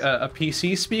 Like a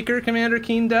PC speaker Commander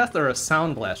Keen death or a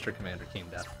Sound Blaster Commander Keen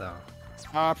death,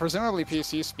 though? Presumably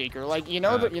PC speaker. Like you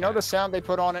know the sound they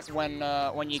put on it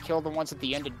when you kill the ones at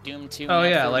the end of Doom 2. Oh and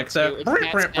yeah, Doom like 2, that. it's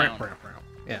that sound.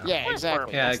 Yeah. Yeah,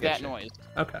 exactly. Yeah, I It's get that you. noise.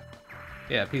 Okay.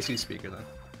 Yeah, PC speaker then,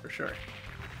 for sure.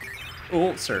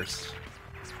 Oh, sirs.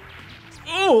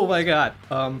 Oh my god.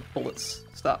 Bullets.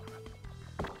 Stop.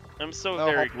 I'm so Oh,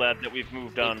 very glad that we've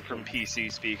moved on from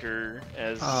PC speaker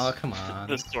as Oh, come on.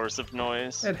 the source of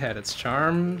noise. It had its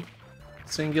charm.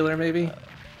 Singular, maybe?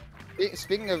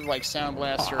 Speaking of like Sound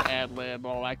Blaster, ad-lib,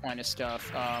 all that kind of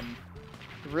stuff,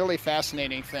 really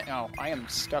fascinating thing. Oh, I am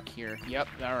stuck here. Yep,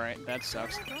 alright, that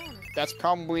sucks. Bonus. That's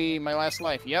probably my last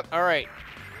life. Yep, alright.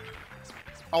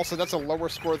 Also, that's a lower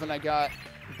score than I got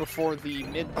before the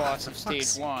mid-boss of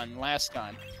Stage 1 last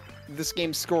time. This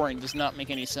game's scoring does not make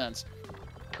any sense.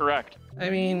 Correct. I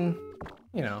mean,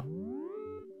 you know.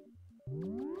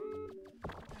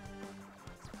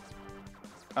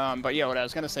 But yeah, what I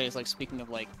was gonna say is, like, speaking of,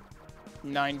 like,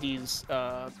 90s,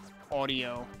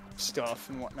 audio stuff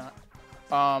and whatnot,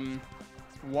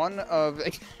 one of...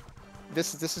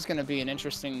 This is gonna be an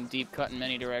interesting deep cut in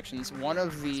many directions. One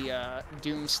of the,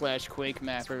 Doom/Quake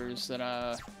mappers that,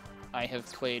 I have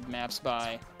played maps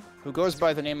by, who goes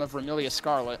by the name of Remilia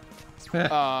Scarlet,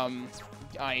 I'm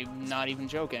not even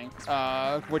joking,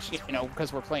 which, you know,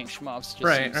 because we're playing shmups, just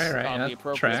Right. seems Yeah, oddly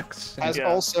appropriate. tracks. Has Yeah.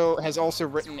 also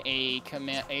written a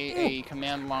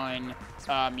command line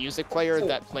music player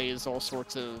that plays all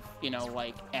sorts of, you know,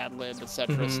 like ad-lib,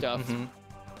 etc. stuff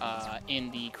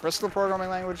in the Crystal programming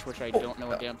language, which I don't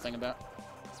know a damn thing about.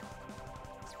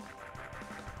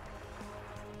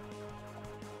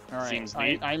 Alright, Seems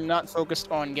neat. I'm not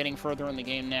focused on getting further in the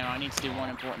game now. I need to do one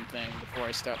important thing before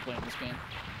I stop playing this game.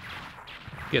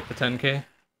 Get the 10K.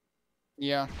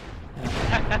 Yeah.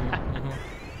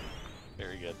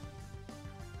 Very good.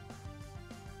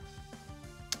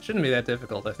 Shouldn't be that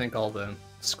difficult. I think all the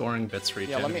scoring bits for each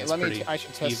Yeah, enemy is pretty I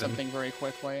should test even. something very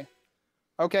quickly.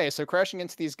 Okay, so crashing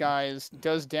into these guys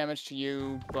does damage to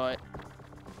you, but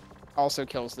also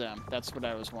kills them. That's what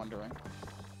I was wondering.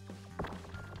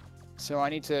 So I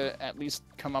need to at least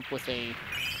come up with a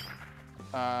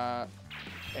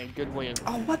good way of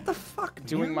Oh, what the fuck,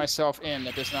 doing dude? myself in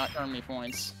that does not earn me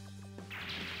points.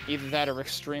 Either that or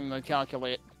extremely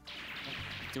calculate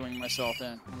doing myself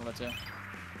in. One of the two.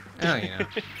 Oh, you know.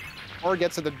 Or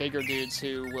get to the bigger dudes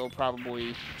who will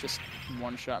probably just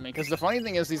one-shot me. Because the funny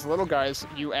thing is, these little guys,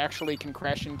 you actually can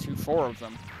crash into 4 of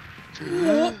them.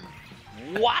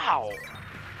 Wow!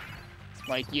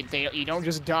 Like, you don't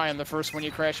just die on the first one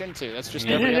you crash into. That's just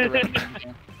every other enemy in the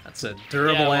game. That's a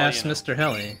durable ass you know. Mr.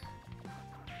 Heli.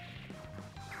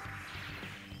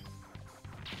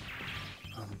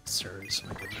 Sirs,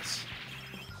 my goodness.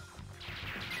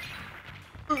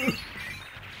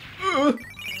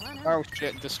 Oh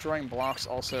shit, destroying blocks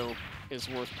also is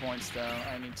worth points though.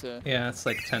 I need to... Yeah, it's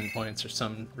like 10 points or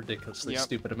some ridiculously Yep.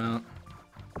 stupid amount.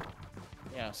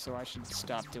 Yeah, so I should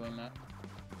stop doing that.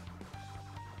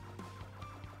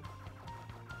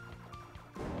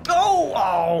 Oh!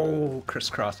 Oh,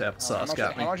 crisscross applesauce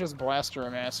got me. How much is Blaster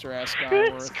a Master Ass guy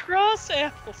It's worth? cross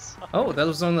applesauce. Oh, that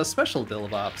was on the special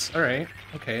Dillabops. Alright.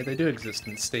 Okay, they do exist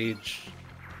in stage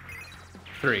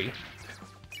 3.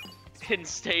 In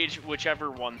stage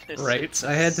whichever one this Right, is.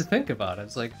 I had to think about it. I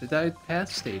was like, did I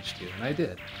pass stage 2? And I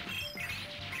did.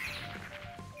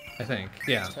 I think,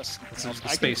 yeah. This is the I can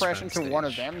space crash friend into one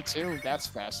of stage. them too. That's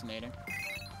fascinating.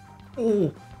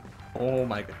 Oh! Oh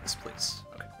my goodness, please.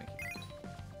 Okay, thank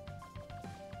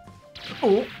you.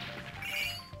 Oh!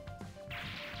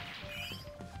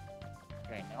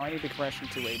 Okay, now I need to crash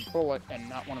into a bullet and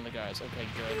not one of the guys. Okay,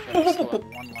 good. But I still have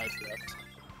 1 life left.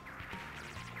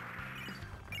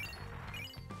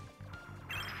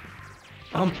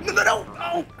 No!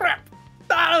 Oh, crap!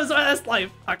 Ah, that was my last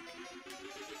life! Fuck.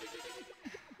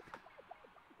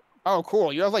 Oh,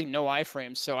 cool. You have like no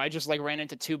iframes, so I just like ran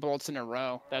into 2 bullets in a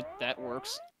row. That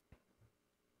works.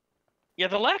 Yeah,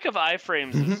 the lack of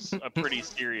iframes is a pretty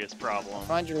serious problem. I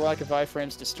find your lack of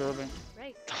iframes disturbing.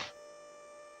 Right.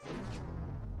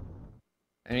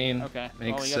 I mean, Okay,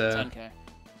 well, makes you got 10k.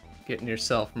 getting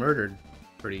yourself murdered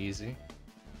pretty easy.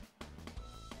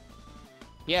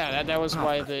 Yeah, that was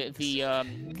why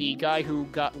the guy who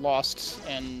got lost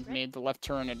and made the left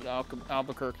turn at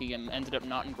Albuquerque and ended up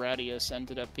not in Gradius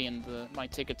ended up being my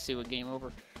ticket to a game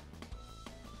over.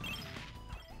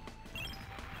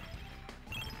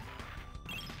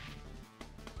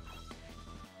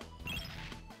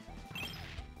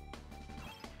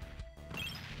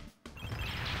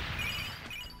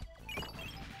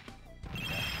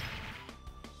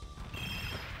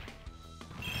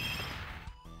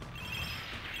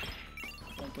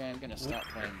 Okay, I'm gonna stop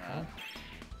playing that.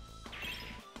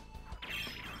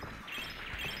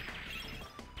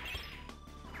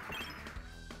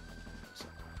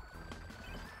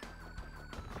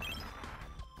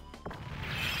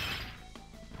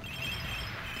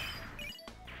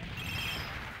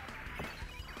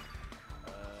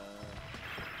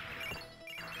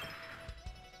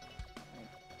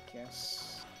 I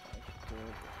guess I should go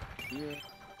here.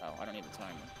 Oh, I don't need the timer.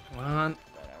 Come on. Put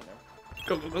that out there.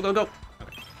 Go, go, go, go, go!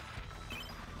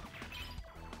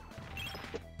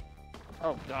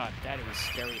 Oh god, that is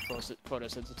scary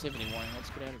photosensitivity warning.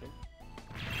 Let's get out of it.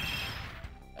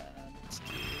 Let's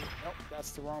do... Nope,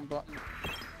 that's the wrong button.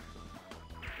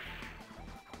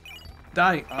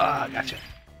 Die! Ah, gotcha.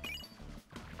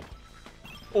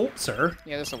 Oh, sir.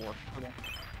 Yeah, this'll work. Okay.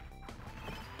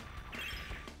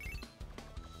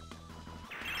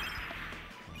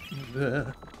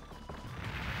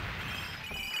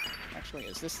 Actually,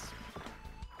 is this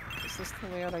the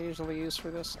layout I usually use for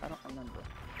this? I don't remember.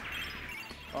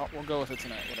 Well, we'll go with it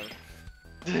tonight, whatever.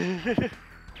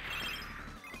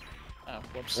 Oh,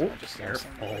 whoops. Oh, I just pressed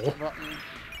the careful. button.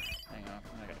 Hang on,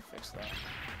 I gotta fix that.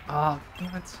 Ah,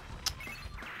 damn it.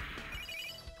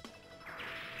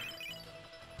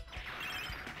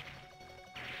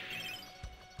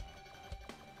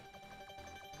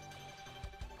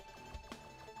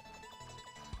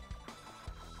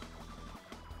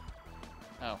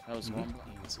 Oh, that was the wrong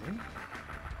button. Easy.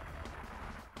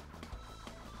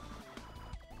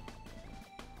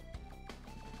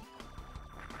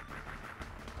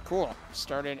 Cool.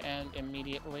 Started and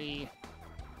immediately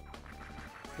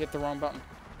hit the wrong button.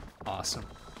 Awesome.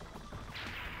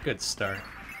 Good start.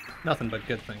 Nothing but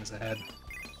good things ahead.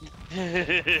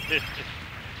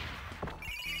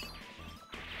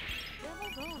 Double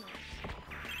bonus.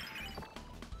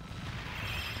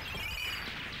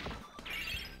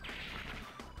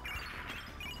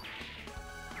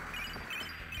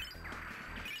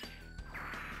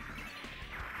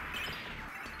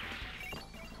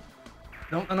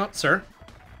 No, no, no, sir.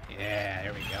 Yeah,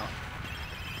 there we go.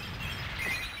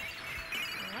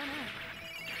 Why not?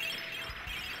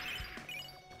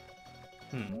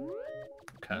 Hmm.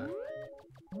 Okay.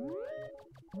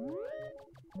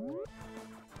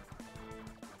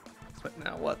 But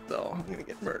now what, though? I'm gonna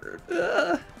get murdered.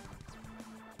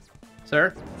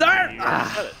 Sir? Sir!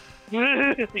 Ah!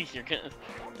 You're gonna.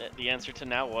 The answer to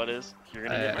now what is? You're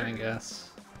gonna get I murdered. guess.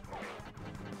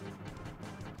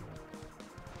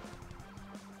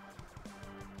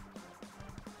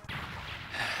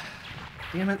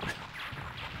 Damn it.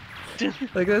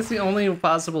 Like, that's the only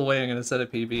possible way I'm gonna set a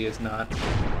PB is not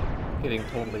getting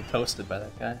totally toasted by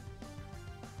that guy.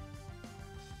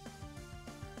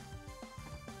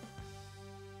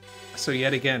 So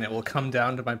yet again, it will come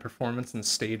down to my performance in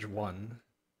stage 1.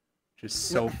 Which is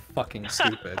so fucking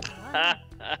stupid. Why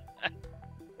not?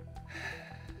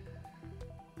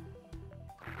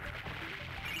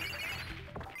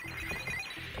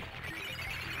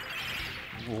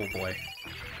 Oh boy.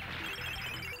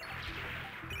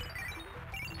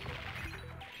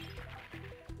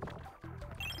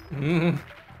 Mm.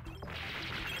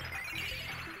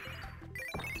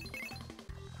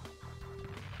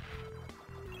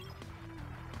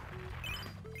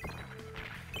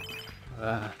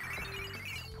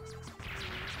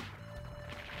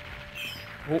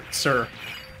 Oh, sir.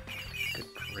 Good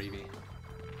gravy.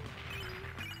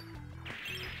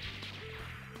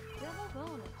 Double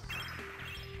bonus.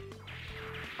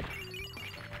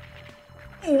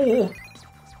 Oh!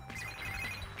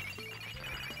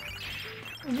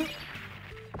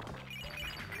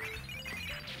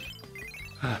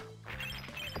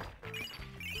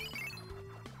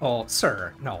 Oh,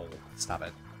 sir, no. Stop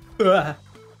it.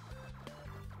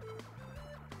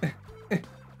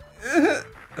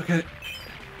 Okay.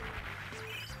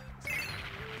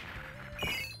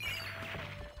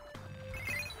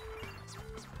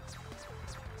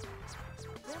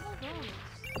 Double bonus.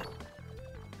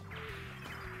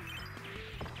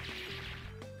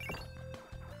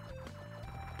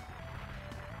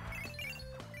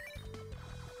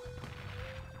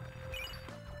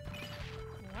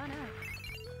 Run out.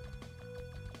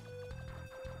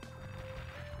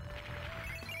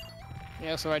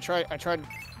 Yeah, so I tried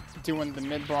doing the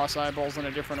mid-boss eyeballs in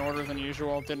a different order than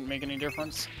usual. It didn't make any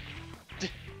difference.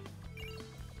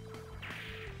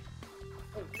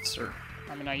 Sir.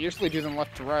 I mean, I usually do them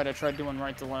left to right. I tried doing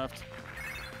right to left.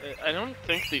 I don't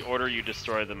think the order you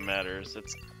destroy them matters.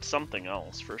 It's something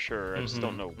else for sure. I just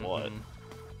don't know what.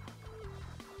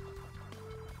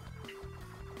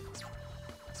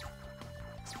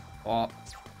 Oh.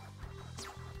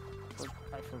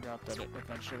 I forgot that it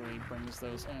eventually brings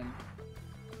those in.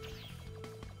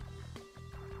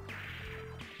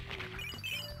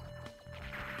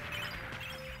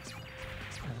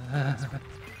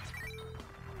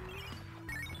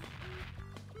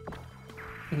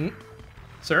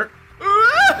 Sir?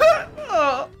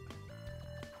 Oh.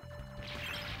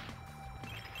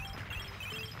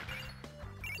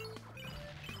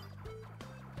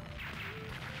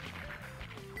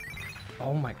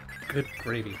 Oh my good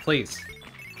gravy, please.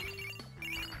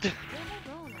 Double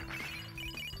bonus.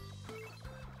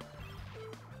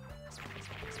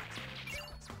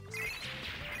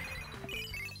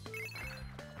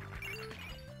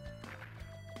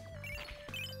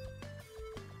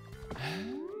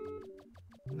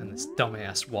 And then this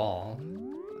dumbass wall.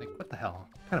 Like, what the hell?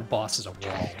 What kind of boss is a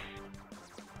wall?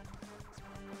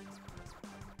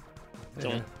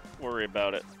 Don't worry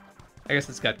about it. I guess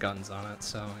it's got guns on it,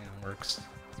 so, it works.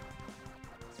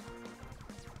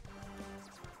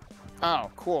 Oh,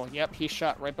 cool. Yep, he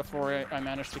shot right before I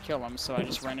managed to kill him, so I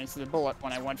just ran into the bullet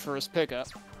when I went for his pickup.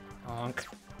 Honk.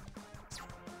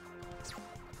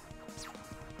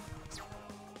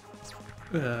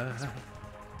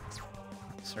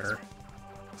 Sir.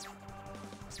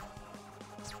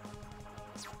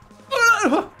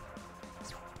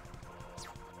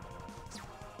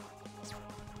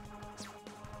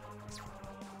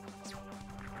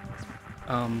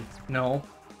 No.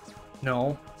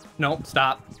 No. Nope,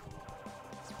 stop.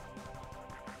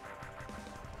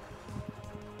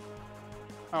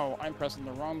 Oh, I'm pressing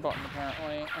the wrong button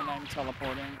apparently, and I'm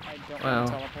teleporting. I don't Well, want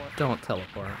to teleport. don't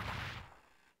teleport.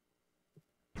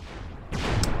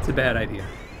 It's a bad idea.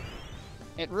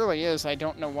 It really is. I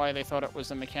don't know why they thought it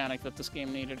was a mechanic that this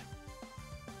game needed.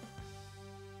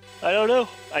 I don't know.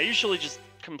 I usually just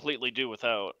completely do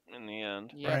without in the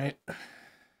end. Yeah. Right?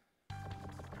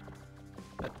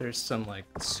 But there's some, like,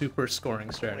 super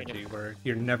scoring strategy where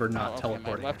you're never not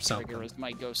teleporting my or left something. trigger is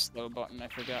my go slow button. I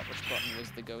forgot which button was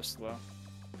the go slow.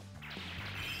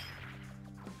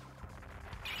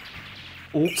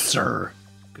 Oh, sir.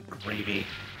 Good gravy.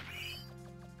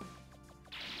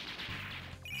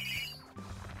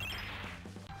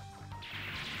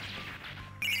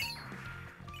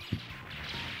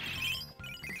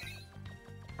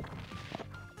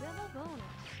 Double bonus.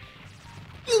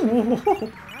 Ooh.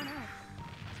 Run out.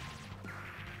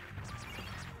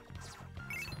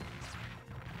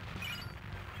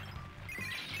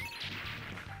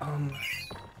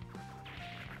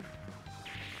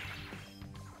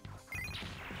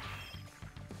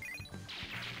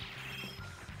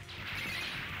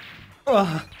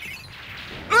 Oi!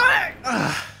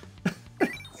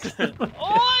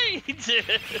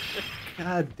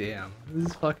 God damn.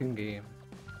 This fucking game.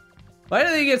 Why do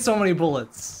they get so many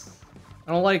bullets?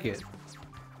 I don't like it.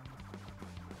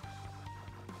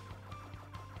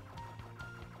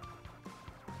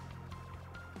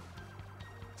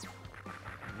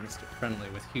 Mr. Friendly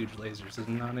with huge lasers is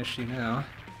not an issue now.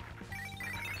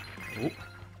 Oh.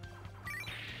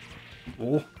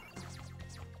 Oh.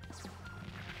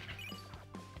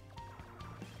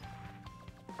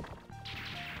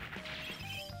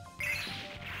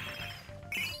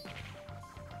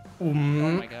 Oh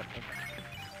Mm. my god.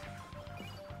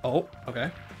 Oh,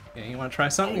 okay. Yeah, you want to try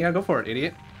something? Yeah, go for it,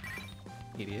 idiot.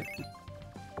 Idiot.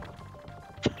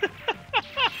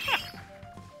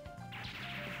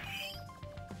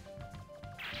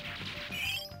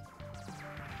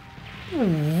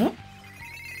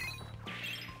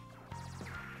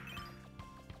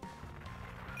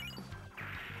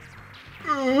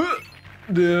 No.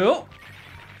 Double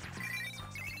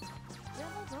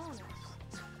bonus.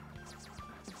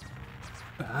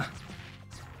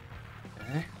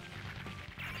 Okay.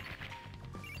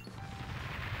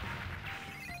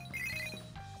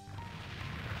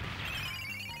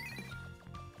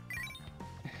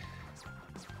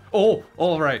 Oh,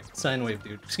 all right. Sine wave,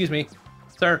 dude. Excuse me,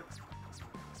 sir.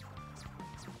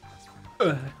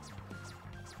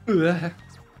 Yeah,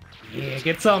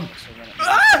 get some.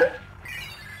 Ah!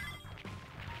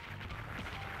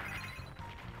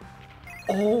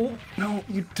 Oh, no,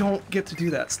 you don't get to do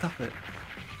that. Stop it.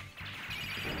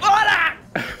 Ah!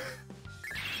 Hey,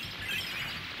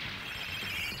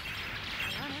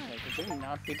 could they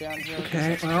not be down here? Okay,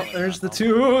 That's well, really there's the not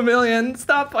 2 million.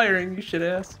 Stop firing, you shit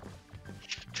ass.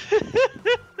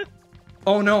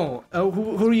 Oh no. Oh,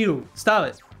 who are you? Stop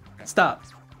it. Stop.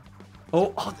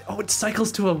 Oh, it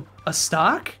cycles to a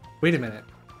stock? Wait a minute.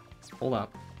 Hold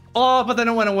up. Oh, but then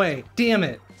it went away. Damn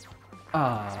it.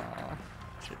 Ah,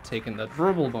 should have taken the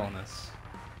verbal bonus.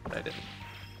 But I didn't.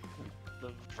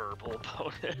 The verbal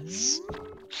bonus.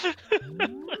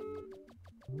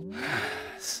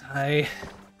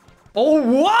 Oh,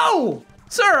 whoa!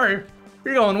 Sir!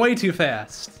 You're going way too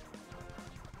fast.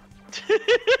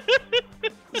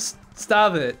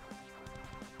 Stop it.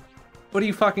 What are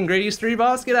you, fucking Grady's 3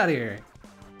 boss? Get out of here.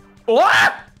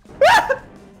 What?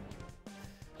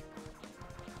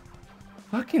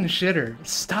 Fucking shitter.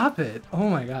 Stop it. Oh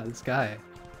my god, this guy.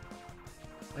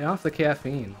 Lay off the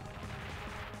caffeine.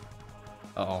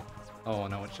 Uh-oh. Oh, I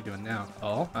know what you're doing now.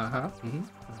 Oh, uh-huh. Mm-hmm.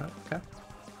 Uh-huh. Okay.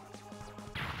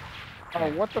 Oh,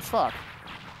 what the fuck?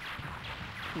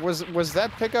 Was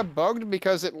that pickup bugged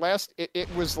because it was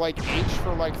like H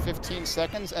for like 15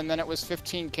 seconds and then it was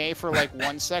 15K for like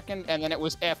 1 second and then it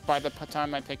was F by the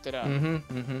time I picked it up.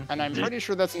 And I'm pretty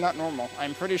sure that's not normal.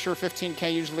 I'm pretty sure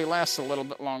 15K usually lasts a little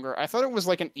bit longer. I thought it was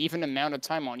like an even amount of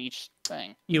time on each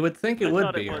thing. You would think it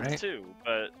would be, I thought it was right? too,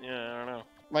 but yeah, I don't know.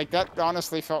 Like that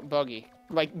honestly felt buggy.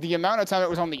 Like the amount of time it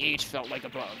was on the H felt like a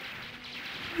bug.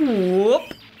 Whoop.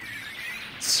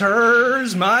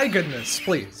 Sirs, my goodness,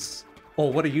 please. Oh,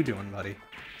 what are you doing, buddy?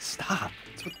 Stop.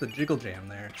 What's with the jiggle jam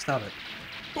there? Stop it.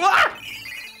 Ah!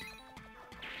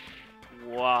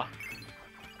 Wow.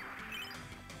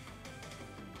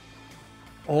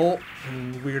 Oh,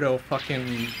 and weirdo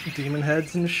fucking demon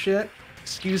heads and shit.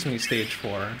 Excuse me, stage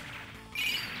 4.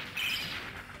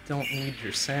 Don't need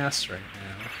your sass right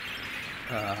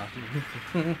now.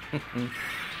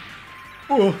 Oh.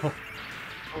 That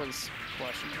was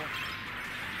questionable.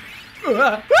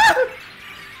 Ah!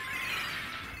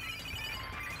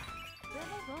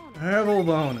 Double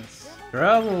bonus.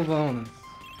 Travel bonus. Travel bonus.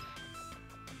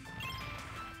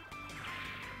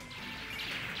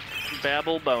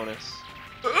 Babble bonus.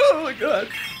 Oh my god.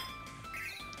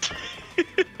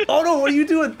 Oh no, what are you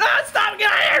doing? Ah, stop!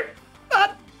 Get out of here!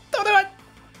 Ah, don't do it!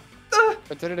 Ah.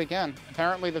 But did it again.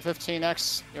 Apparently the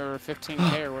 15x or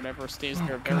 15K or whatever stays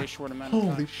there a very short amount of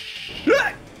time. Holy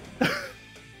shit!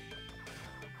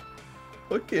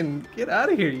 Fucking get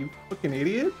out of here, you fucking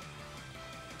idiot!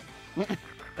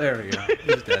 There we go.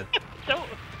 He's dead. Don't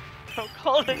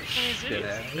call them these Shit idiots.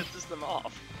 ass. It pisses them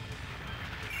off.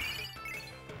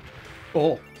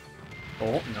 Oh.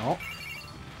 Oh, no.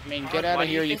 I mean, God, get out why of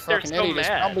do you here, you think they're fucking so idiot. It's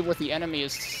mad? probably what the enemy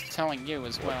is telling you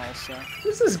as well, so.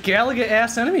 This is Galaga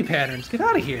ass enemy patterns. Get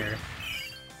out of here.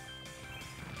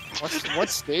 What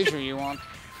stage are you on?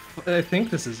 I think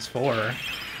this is 4.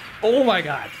 Oh my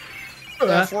god.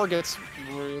 Yeah, 4 gets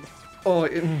rude. Oh,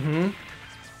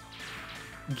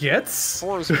 Gets?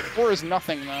 4 is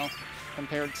nothing, though,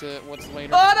 compared to what's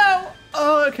later. Oh no!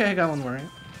 Oh, okay, I got one more.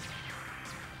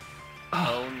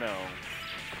 Oh no.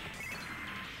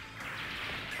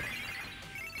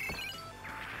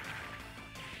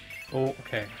 Oh,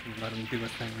 okay. Let him do a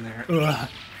thing there. Ugh.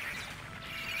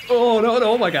 Oh, no,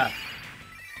 oh my god.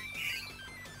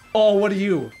 Oh, what are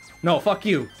you? No, fuck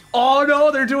you. Oh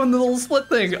no, they're doing the little split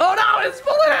thing. Oh no, it's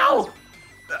full of hell!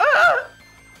 Ah!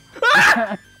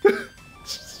 Ah!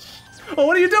 Oh,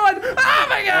 what are you doing? Oh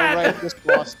my god! Alright, this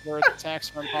lost where its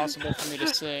attacks are impossible for me to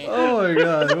see. Oh my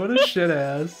god, what a shit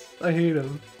ass. I hate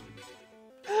him.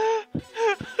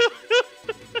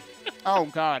 Oh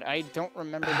god, I don't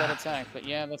remember that attack, but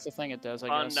yeah, that's the thing it does,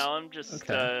 I guess. Now I'm just,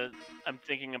 Okay. I'm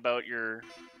thinking about your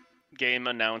game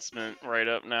announcement right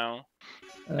up now.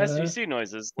 SDC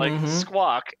noises like mhm.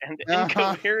 squawk and Uh-huh.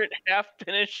 incoherent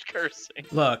half-finished cursing.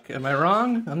 Look, am I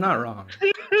wrong? I'm not wrong.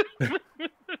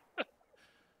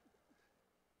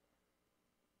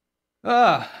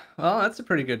 Ah, well, that's a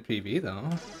pretty good PB, though.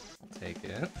 I'll take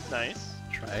it. Nice.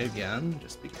 Try again,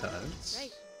 just because.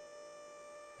 Right.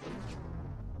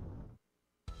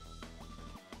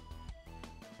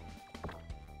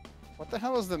 What the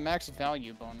hell is the max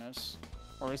value bonus?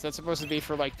 Or is that supposed to be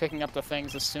for like picking up the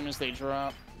things as soon as they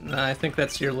drop? Nah, I think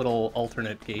that's your little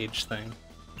alternate gauge thing.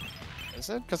 Is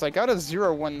it? Because I got a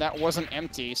 0 when that wasn't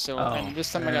empty, so Oh, and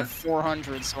this time I yeah. got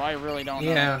 400, so I really don't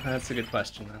know. Yeah, that's a good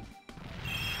question then.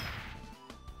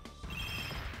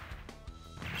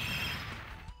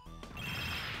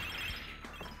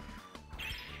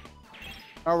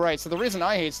 Alright, so the reason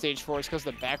I hate stage 4 is because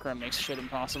the background makes shit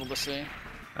impossible to see.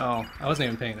 Oh, I wasn't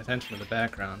even paying attention to the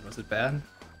background. Was it bad?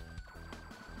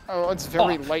 Oh, it's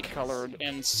very Oh. light colored,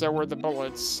 and so are the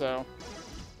bullets, so...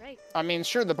 Right. I mean,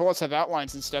 sure, the bullets have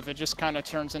outlines and stuff, it just kind of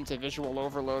turns into visual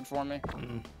overload for me.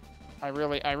 Mm. I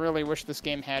really wish this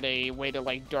game had a way to,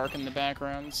 like, darken the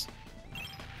backgrounds.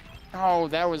 Oh,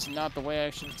 that was not the way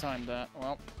I should have timed that.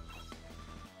 Well...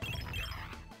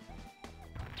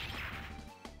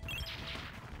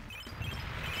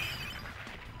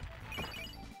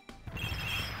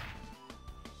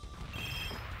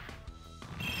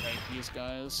 Right, these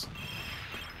guys.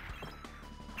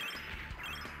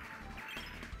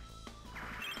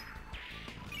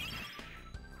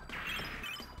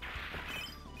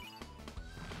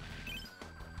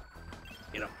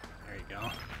 Get him. There you go.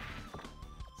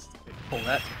 Let's pull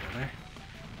that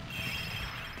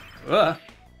together.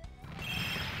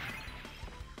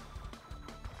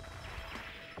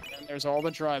 And there's all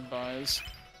the drive-bys.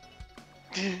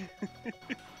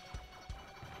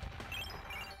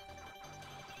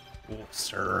 Oh,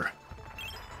 sir.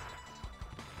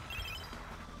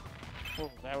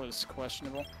 Oh, that was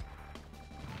questionable.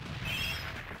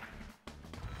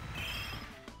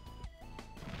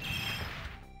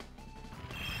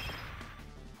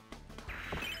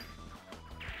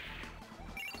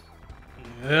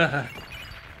 Ugh.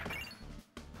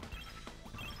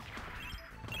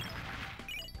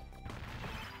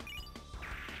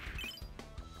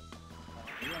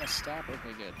 You wanna stop?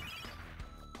 Okay, good.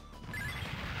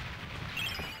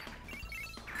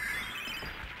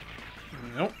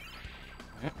 Nope.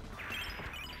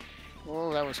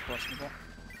 Oh, that was questionable.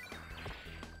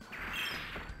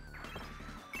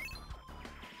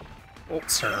 Oh, I don't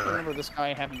sir. remember this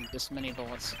guy having this many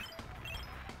bullets.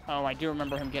 Oh, I do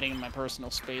remember him getting in my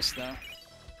personal space, though.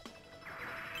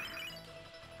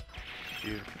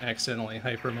 You accidentally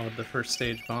hyper mode the first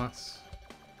stage boss.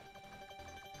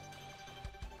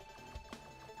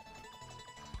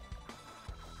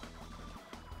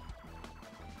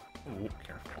 Oh,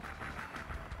 careful.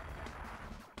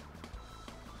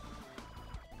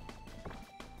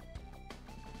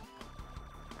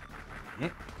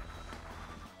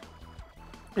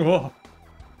 Oh.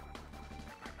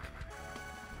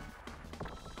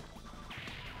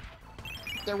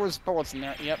 There was bullets in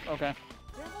there. Yep, okay.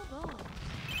 Rebel bone.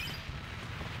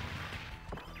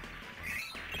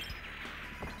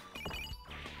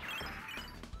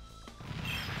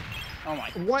 Oh my...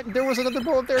 What? There was another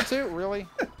bullet there, too? Really?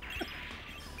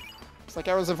 It's like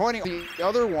I was avoiding the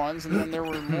other ones, and then there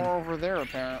were more over there,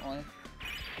 apparently.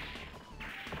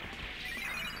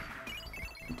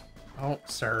 Oh,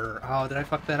 sir. Oh, did I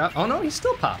fuck that up? Oh, no, he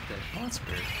still popped it. Oh, that's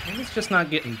weird. Maybe he's just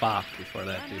not getting bopped before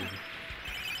that dude.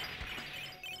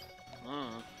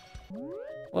 Mm.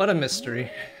 What a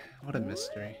mystery. What a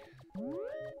mystery.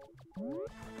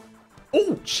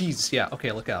 Oh, jeez. Yeah,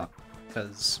 okay, look out.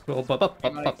 Because...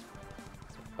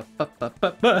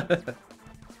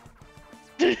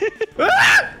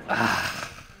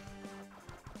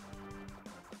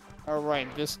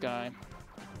 Alright, this guy.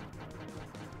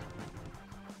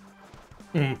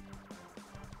 Hmm.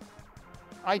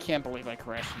 I can't believe I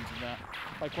crashed into that.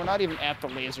 Like, we're not even at the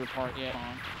laser part yet.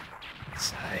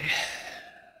 Sigh.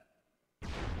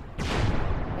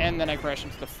 And then I crashed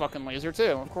into the fucking laser, too.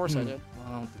 Of course I did.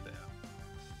 Well, I'll do that.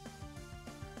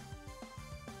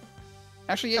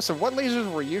 Actually, yeah, so what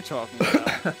lasers were you talking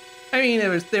about? I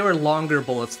mean, they were longer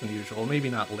bullets than usual. Maybe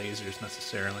not lasers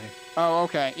necessarily. Oh,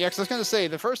 okay. Yeah, because I was going to say,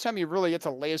 the first time you really get to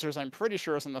lasers, I'm pretty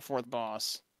sure is in the 4th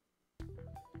boss.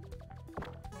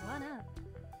 One up.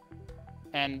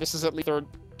 And this is at least the 3rd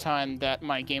time that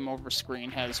my game over screen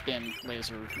has been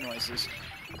laser noises.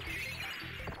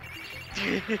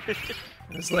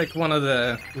 It's like one of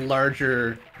the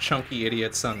larger, chunky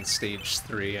idiots on stage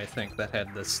 3, I think, that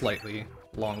had the slightly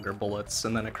longer bullets,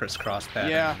 and then a crisscross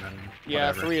pattern. Yeah. And then Yeah,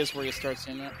 whatever. 3 is where you start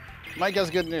seeing that. Mike has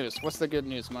good news. What's the good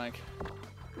news, Mike?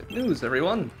 Good news,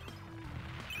 everyone.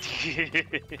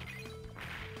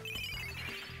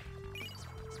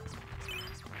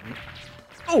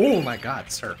 Oh my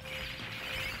God, sir.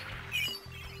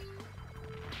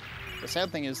 The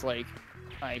sad thing is, like,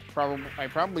 I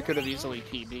probably could have easily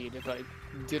PB'd if I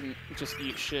didn't just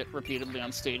eat shit repeatedly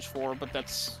on stage 4, but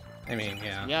that's... I mean,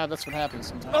 yeah. Yeah, that's what happens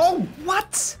sometimes. Oh,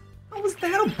 what? How was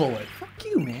that a bullet? Fuck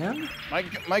you, man.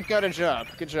 Mike got a job.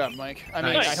 Good job, Mike. I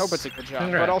mean, Nice. I hope it's a good job,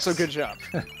 Congrats. but also good job.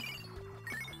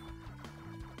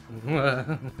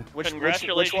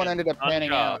 Which one ended up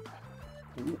panning out?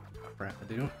 Ooh, crap,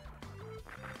 I do.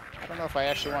 I don't know if I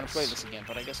actually want to play this again,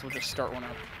 but I guess we'll just start one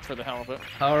up for the hell of it.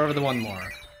 However, the one more.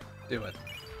 Do it.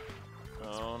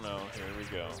 Oh no, here we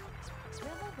go.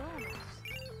 Double bonus.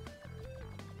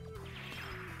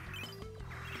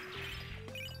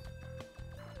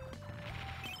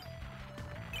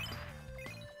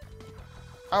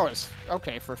 Oh, it's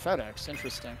okay for FedEx.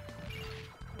 Interesting.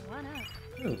 1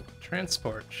 up. Ooh,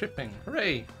 transport, shipping,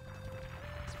 hooray!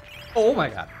 Oh my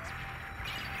God.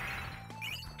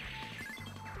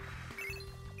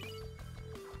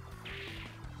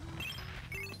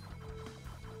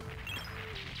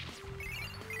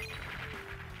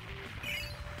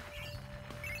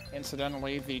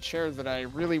 Incidentally, the chair that I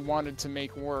really wanted to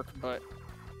make work, but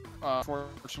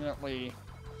fortunately,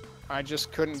 I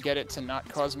just couldn't get it to not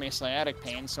cause me sciatic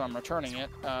pain, so I'm returning it.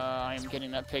 I am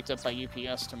getting that picked up by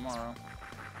UPS tomorrow.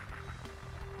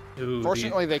 Ooh,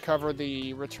 Fortunately, they cover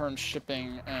the return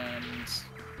shipping and,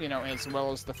 you know, as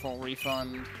well as the full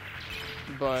refund,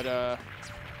 but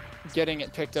getting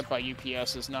it picked up by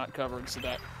UPS is not covered, so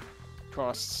that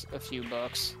costs a few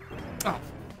bucks. Oh,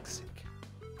 for fuck's sake.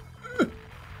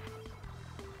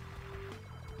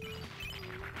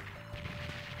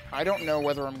 I don't know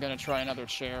whether I'm gonna try another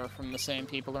chair from the same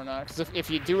people or not. Because if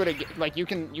you do it again, like you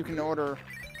can order,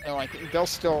 you know, like they'll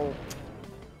still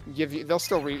give you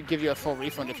a full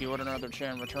refund if you order another chair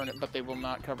and return it, but they will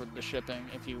not cover the shipping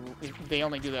if they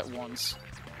only do that once.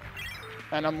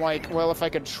 And I'm like, well, if I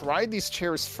could try these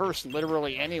chairs first,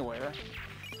 literally anywhere,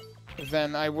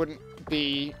 then I wouldn't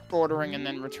be ordering and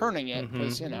then returning it,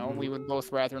 because you know we would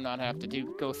both rather not have to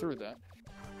go through that.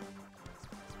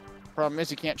 Problem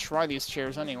is, you can't try these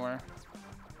chairs anywhere.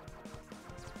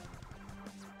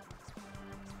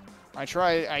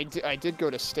 I did go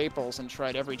to Staples and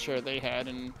tried every chair they had,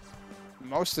 and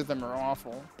most of them are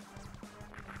awful.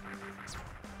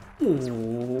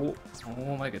 Ooh.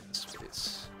 Oh my goodness,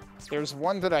 please. There's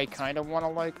one that I kind of want to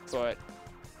like, but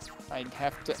I'd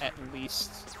have to at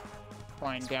least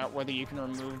find out whether you can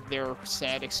remove their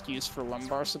sad excuse for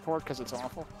lumbar support, because it's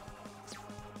awful.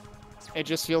 It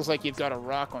just feels like you've got a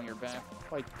rock on your back.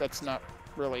 Like, that's not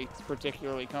really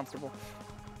particularly comfortable.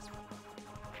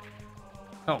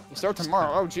 Oh. You start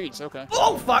tomorrow. Oh, jeez, okay.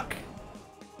 Oh, fuck!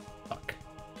 Fuck.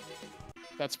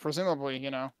 That's presumably,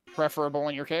 you know, preferable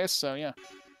in your case, so yeah.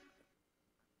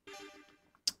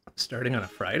 Starting on a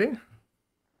Friday?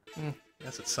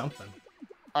 Guess it's something.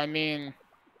 I mean,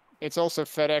 it's also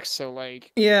FedEx, so,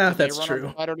 like... Yeah, they that's run true.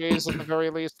 on Saturdays at the very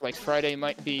least. Like, Friday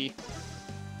might be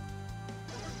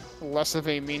less of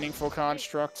a meaningful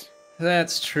construct.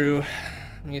 That's true.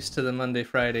 I'm used to the Monday,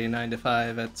 Friday, 9 to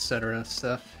 5, etc.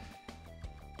 stuff.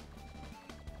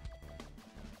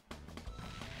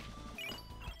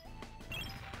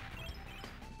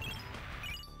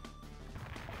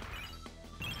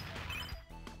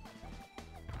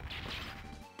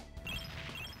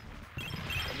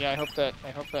 Yeah, I hope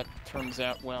that turns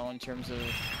out well in terms of,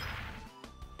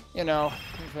 you know,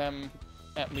 them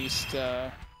at least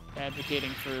advocating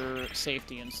for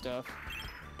safety and stuff.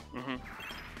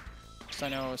 Because I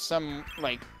know some,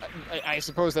 like, I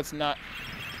suppose that's not,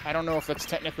 I don't know if that's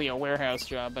technically a warehouse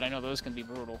job, but I know those can be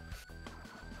brutal.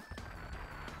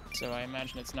 So I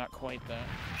imagine it's not quite that.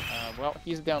 Well,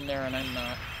 he's down there and I'm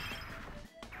not.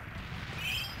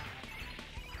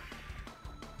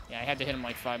 Yeah, I had to hit him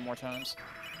like 5 more times.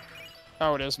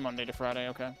 Oh, it is Monday to Friday,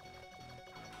 okay.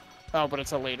 Oh, but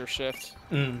it's a later shift.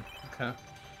 Okay.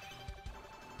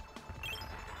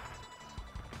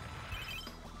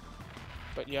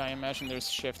 But yeah, I imagine there's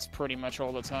shifts pretty much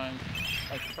all the time,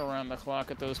 like around the clock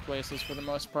at those places for the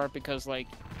most part, because like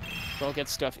they'll get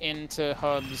stuff into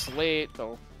hubs late,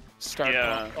 they'll start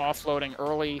offloading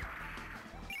early.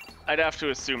 I'd have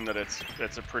to assume that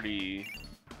it's a pretty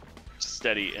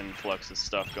steady influx of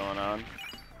stuff going on.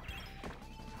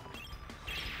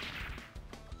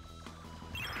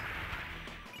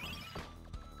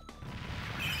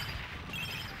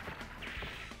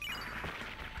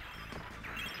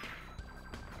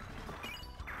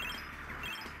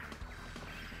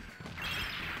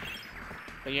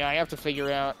 But yeah, I have to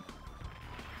figure out,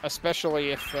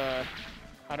 especially if I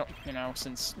don't,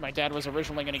 since my dad was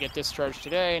originally going to get discharged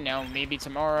today, now maybe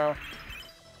tomorrow.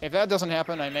 If that doesn't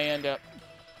happen, I may end up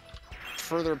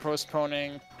further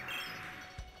postponing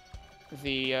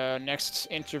the next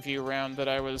interview round that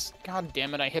I was. God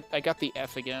damn it! I got the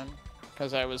F again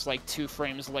because I was like 2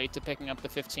 frames late to picking up the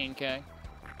 15K.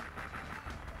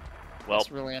 Well,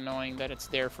 It's really annoying that it's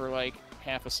there for like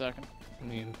half a second. I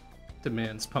mean,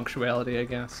 demands punctuality, I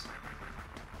guess.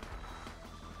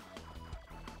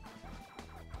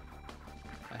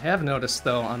 I have noticed,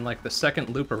 though, on like the second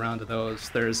loop around of those,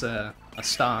 there's a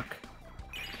stock.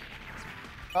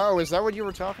 Oh, is that what you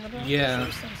were talking about? Yeah.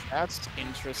 That's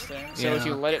interesting. So if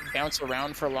you Yeah. let it bounce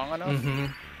around for long enough? Mm-hmm.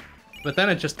 But then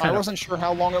it just kind I of... wasn't sure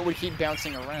how long it would keep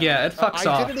bouncing around. Yeah, it fucks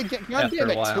off I did it again. God after damn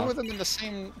a it, while. 2 of them in the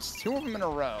same... 2 of them in a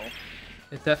row.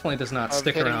 It definitely does not Of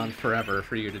stick hitting- around forever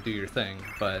for you to do your thing,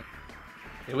 but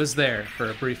it was there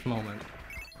for a brief moment.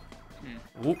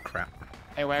 Oh, crap.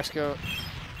 Hey, Waxco.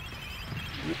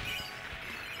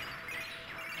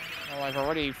 Well, I've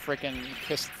already frickin'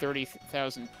 kissed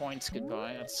 30,000 points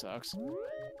goodbye. That sucks.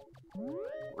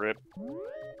 rip.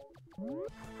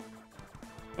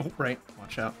 Oh, right.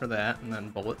 Watch out for that, and then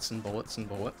bullets and bullets and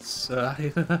bullets.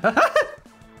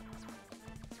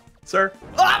 Sir.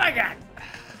 Oh my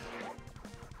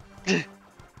god!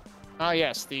 Ah,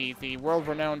 yes, the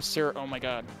world-renowned Sir... Oh my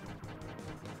god.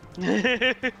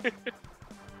 The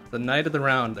night of the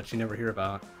round that you never hear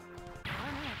about.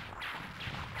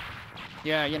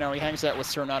 Yeah, he hangs out with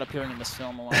Sir not appearing in this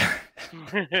film a lot.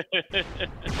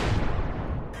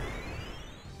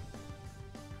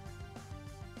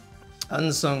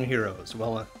 Unsung heroes.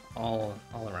 Well, all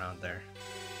around there.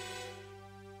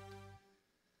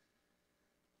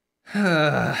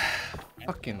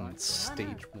 Fucking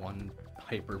stage 1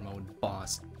 hyper mode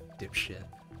boss dipshit.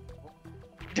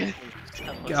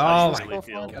 Oh my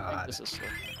feel. god. This is so...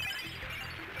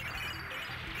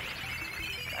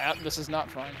 this is not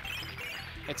fun.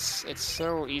 It's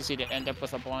so easy to end up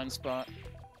with a blind spot.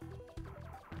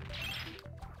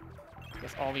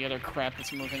 With all the other crap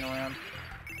that's moving around.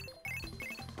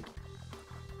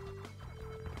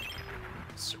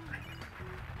 Sir.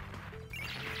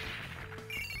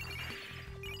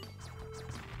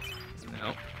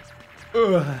 No.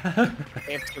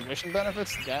 They have tuition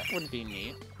benefits? That would be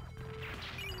neat.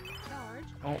 Charge.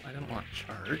 Oh, I don't want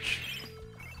charge.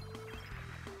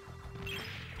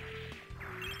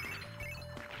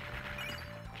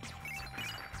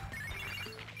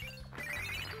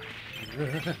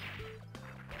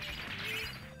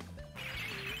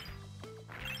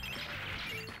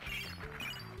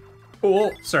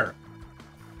 Oh, sir.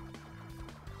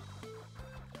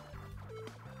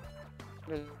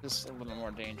 This is a little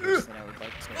more dangerous than I would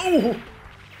like to. Oh!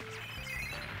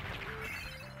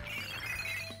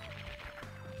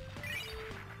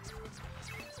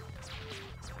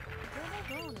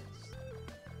 Double bonus.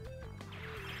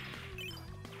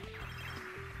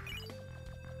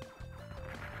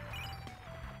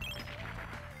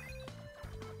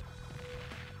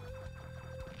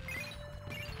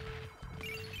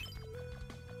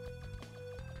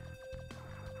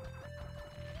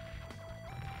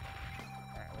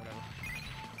 Alright, whatever.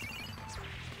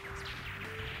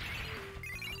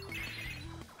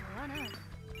 Run out.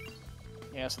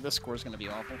 Yeah, so this score's gonna be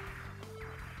awful.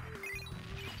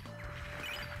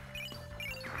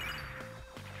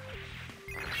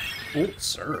 Oh,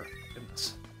 sir.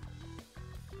 Goodness.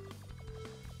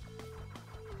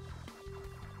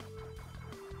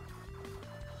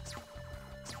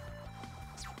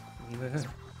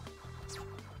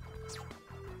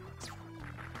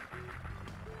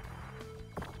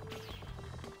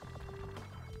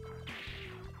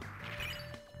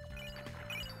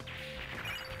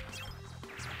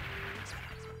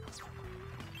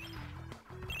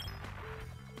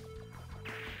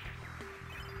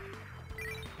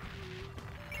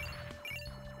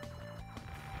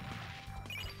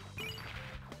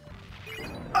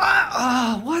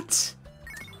 Ah, what?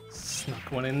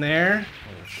 Snuck one in there.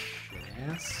 Oh, shit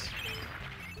ass.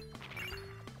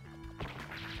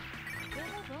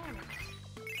 Double bonus.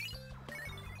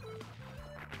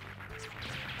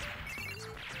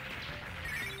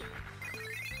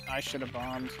 I should have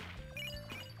bombed.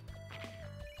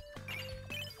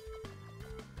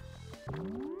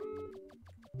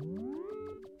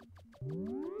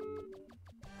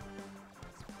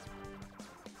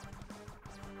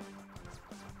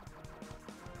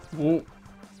 Whoa.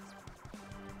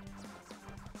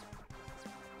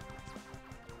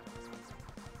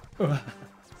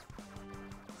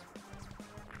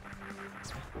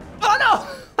 Oh no!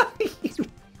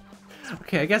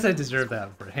 Okay, I guess I deserve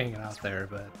that for hanging out there,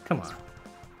 but come on.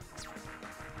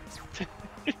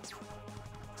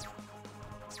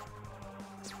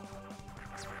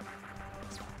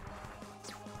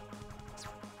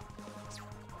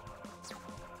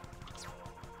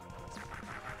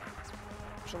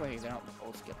 Actually, they don't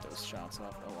both get those shots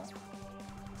off. Oh well.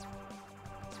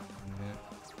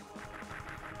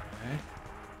 Okay.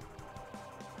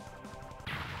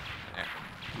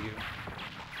 You.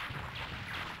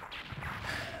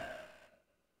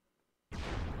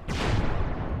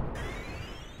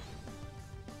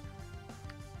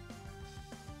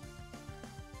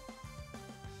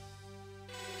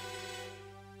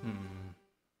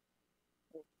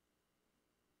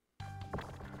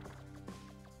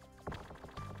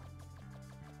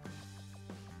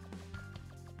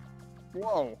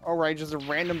 Whoa! Alright, just a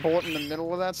random bullet in the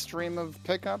middle of that stream of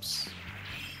pickups?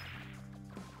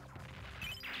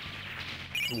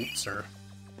 Oops, sir.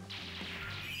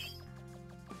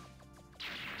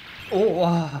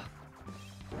 Oh,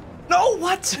 no,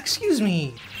 what? Excuse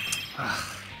me.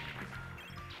 Ugh.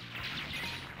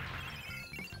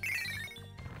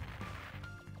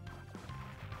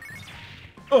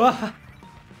 Ugh.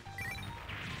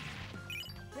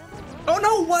 Oh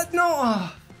no, what? No.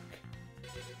 I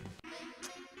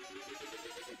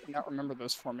do not remember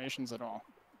those formations at all.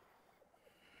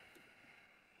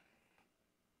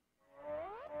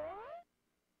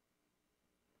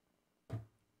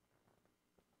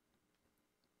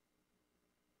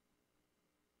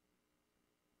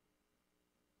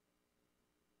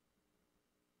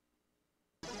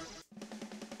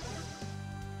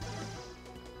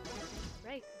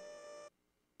 Right.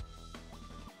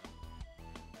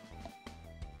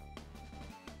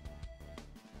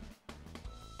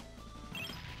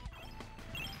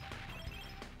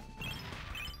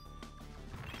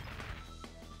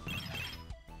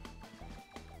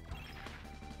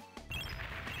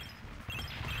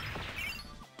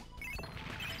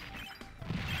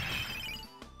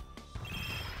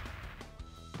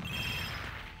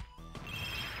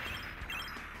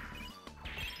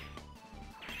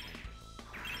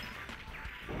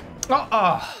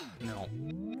 No.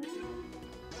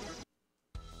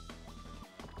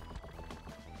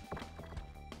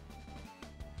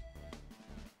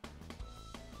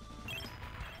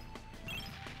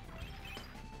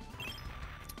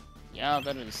 Yeah,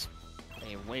 that is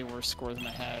a way worse score than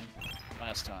I had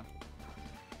last time.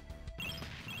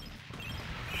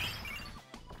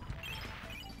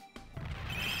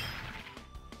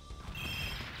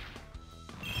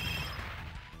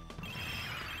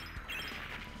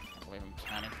 I believe I'm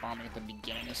panic bombing at the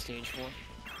beginning of stage 4.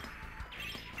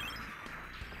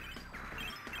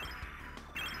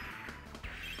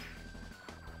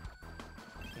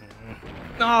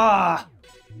 Ah!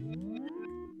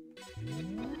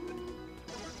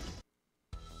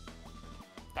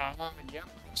 Yep.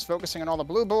 Just focusing on all the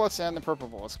blue bullets and the purple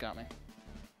bullets got me.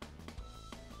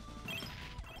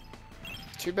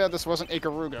 Too bad this wasn't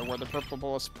Ikaruga, where the purple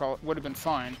bullets would have been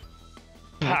fine.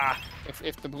 Ha!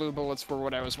 If the blue bullets were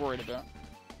what I was worried about.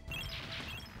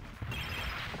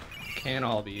 Can't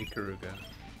all be Ikaruga.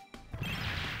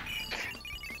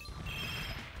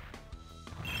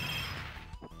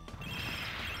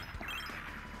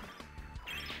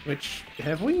 Which,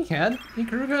 have we had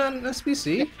Ikaruga on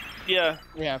SBC? Yeah,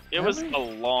 Yeah. it was a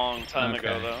long time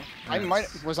ago, Okay.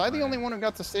 though. Was I the only one who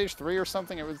got to stage 3 or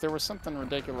something? There was something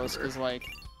ridiculous, because, like,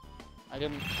 I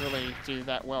didn't really do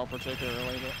that well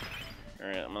particularly, but...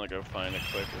 Alright, I'm gonna go find it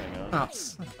quick. Hang on. Oh,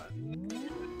 son of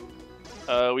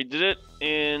a- We did it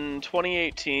in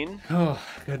 2018, Oh,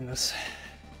 goodness.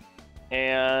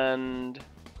 and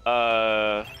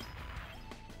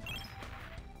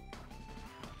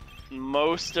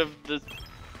most of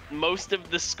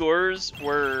the scores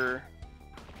were,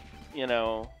 you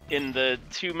know, in the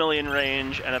 2 million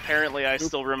range, and apparently I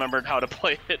still remembered how to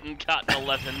play it and got an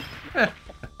 11.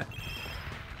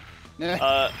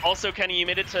 Also, Kenny, you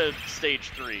made it to stage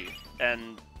 3,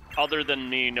 and other than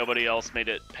me, nobody else made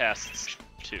it past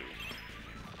 2.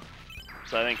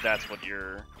 So I think that's what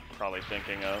you're probably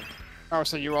thinking of. Oh,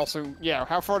 so you also... Yeah,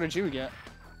 how far did you get?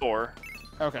 4,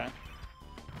 Okay.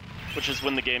 which is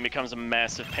when the game becomes a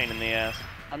massive pain in the ass.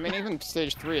 I mean, even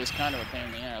stage 3 is kind of a pain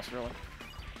in the ass, really.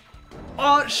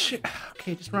 Oh, shit.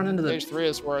 Okay, just run into the... Stage 3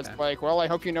 is where it's like, well, I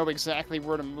hope you know exactly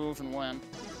where to move and when.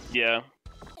 Yeah.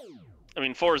 I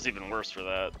mean, 4 is even worse for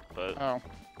that, but... Oh.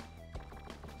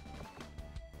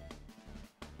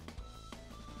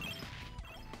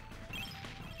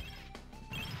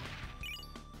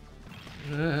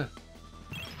 No,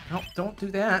 don't do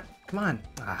that. Come on.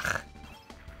 Ugh.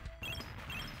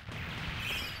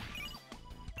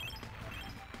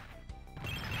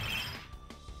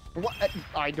 What?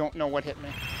 I don't know what hit me.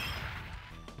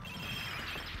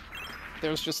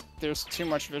 There's too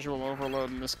much visual overload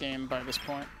in this game by this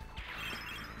point.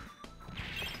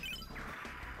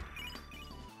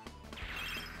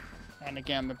 And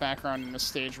again, the background in this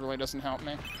stage really doesn't help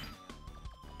me.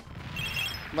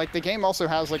 Like, the game also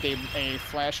has, like, a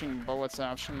flashing bullets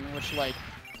option, which, like,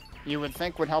 you would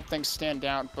think would help things stand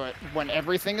out, but when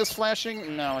everything is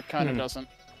flashing, no, it kind of doesn't.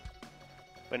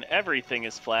 When everything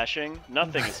is flashing,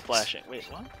 nothing is flashing. Wait,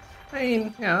 what? I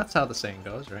mean, yeah, that's how the saying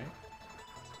goes, right?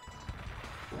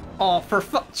 Oh, for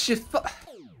fuck, shit, fuck.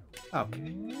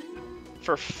 Okay.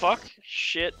 For fuck,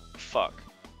 shit, fuck.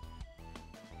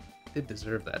 Did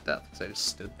deserve that death because I just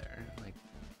stood there. Like,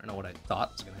 I don't know what I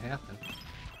thought was gonna happen.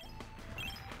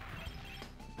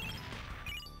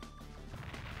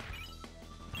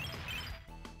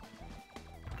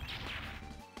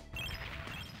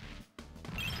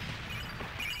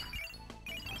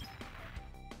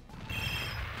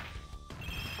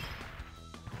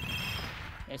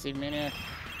 AC Maniac.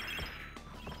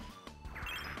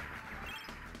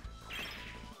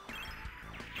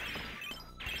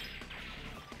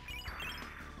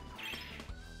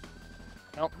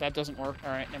 Nope, that doesn't work.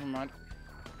 Alright, never mind.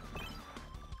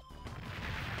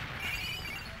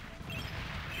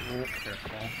 Oh,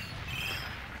 careful.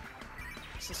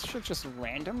 Is this shit just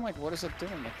random? Like, what is it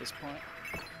doing at this point?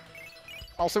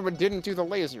 Also, it didn't do the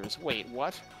lasers. Wait,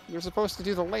 what? You're supposed to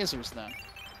do the lasers then.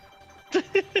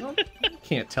 Well, you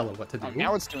can't tell it what to do. Oh,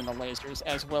 now it's doing the lasers,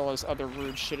 as well as other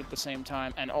rude shit at the same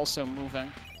time, and also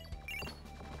moving.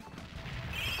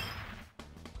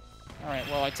 Alright,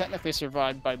 well, I technically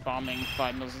survived by bombing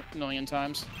 5 million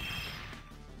times.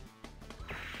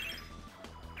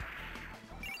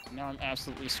 Now I'm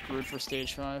absolutely screwed for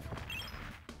stage 5.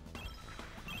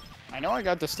 I know I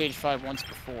got to stage 5 once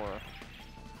before.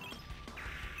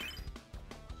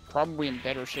 Probably in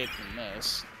better shape than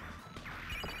this.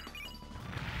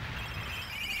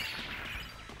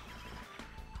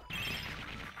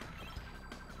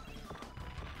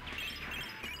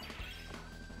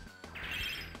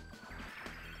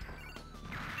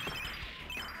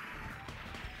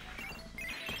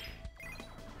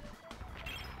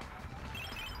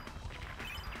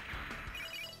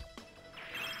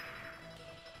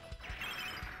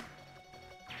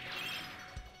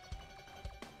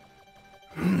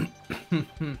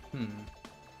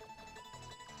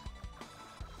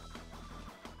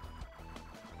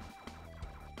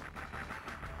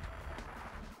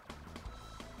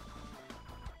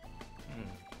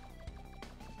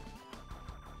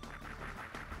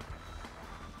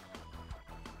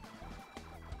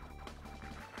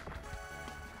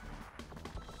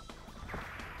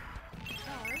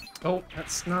 Charge. Oh,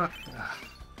 that's not.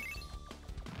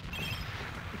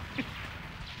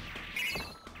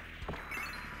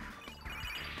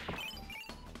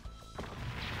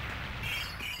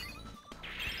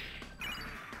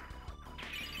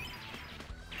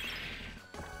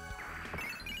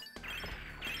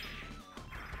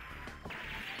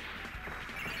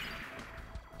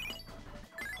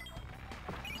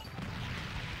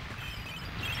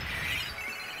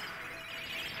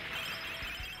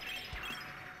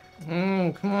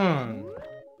 Oh, come on.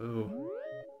 Ooh.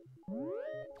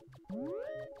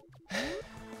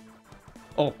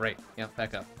 Oh, right. Yeah,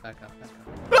 back up, back up, back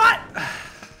up.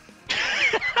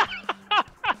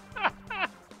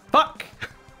 Fuck!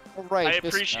 Right, I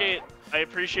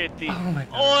appreciate the Oh my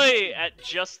god. oi at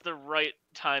just the right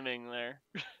timing there.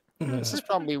 This is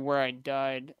probably where I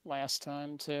died last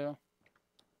time, too.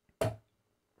 Although,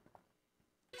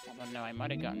 no, I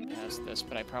might have gotten past this,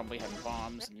 but I probably have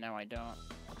bombs, and now I don't.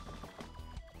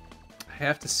 I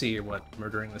have to see what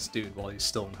murdering this dude while he's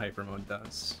still in hyper mode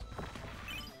does.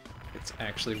 It's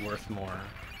actually worth more.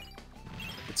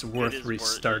 It's worth is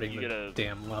restarting you the get a-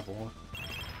 damn level.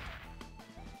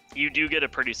 You do get a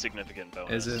pretty significant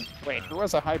bonus. Is it? Wait, who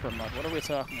has a hyper mode? What are we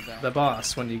talking about? The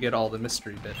boss, when you get all the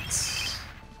mystery bits,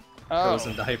 goes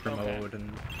into hyper okay. mode,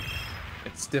 and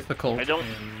it's difficult I don't-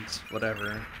 and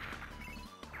whatever.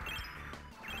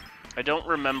 I don't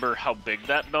remember how big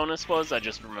that bonus was. I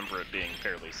just remember it being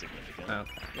fairly significant.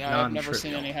 Okay. Yeah, I've never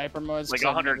seen any hyper modes. Like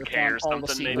 'cause I've never 100K found or all the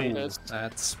something, secret maybe? bits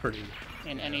That's pretty.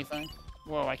 in yeah. anything.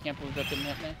 Whoa, I can't believe that didn't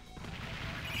hit me.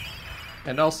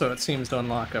 And also, it seems to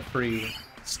unlock a free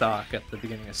stock at the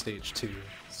beginning of stage 2,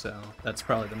 so that's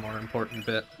probably the more important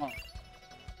bit.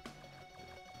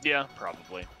 Yeah,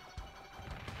 probably.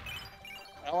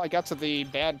 Well, I got to the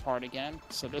bad part again,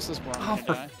 so this is where I'm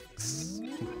gonna die.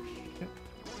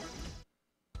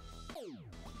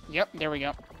 Yep, there we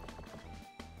go.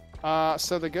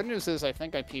 So the good news is I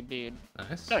think I PB'd.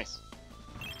 Nice. Nice.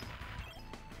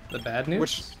 The bad news?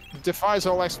 Which defies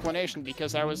all explanation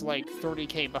because I was like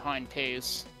 30k behind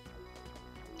pace.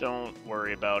 Don't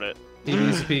worry about it.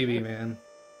 PB's PB, man.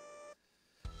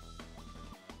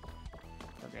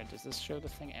 Okay, does this show the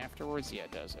thing afterwards? Yeah,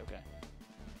 it does, okay.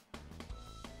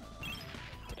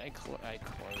 Did I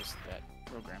closed that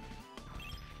program?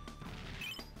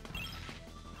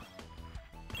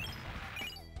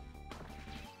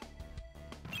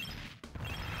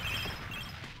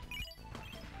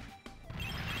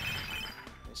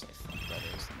 I think that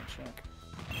is. Let me check.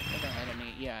 I don't think I had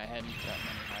any. Yeah, I hadn't gotten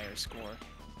any higher score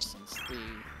since the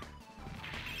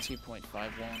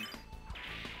 2.51.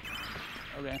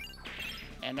 Okay.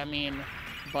 And I mean,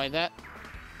 by that,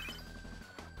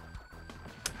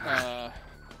 by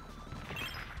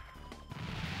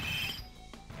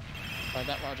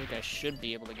that logic, I should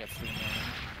be able to get 3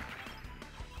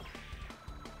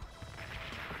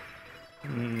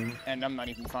 million. And I'm not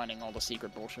even finding all the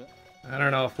secret bullshit. I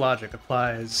don't know if logic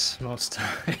applies most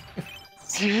times.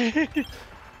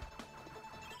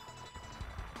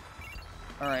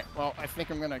 Alright, well, I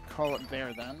think I'm gonna call it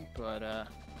there then, but,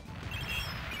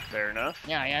 Fair enough.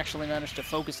 yeah, I actually managed to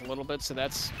focus a little bit, so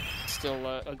that's still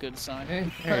a good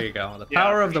sign. There you go. The Yeah,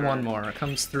 power for of the sure. one more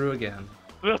comes through again.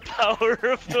 The power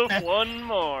of the one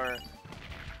more.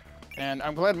 And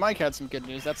I'm glad Mike had some good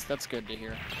news. That's good to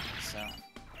hear. So,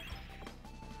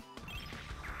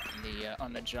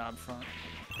 on the job front.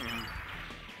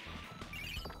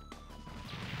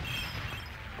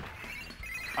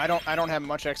 I don't have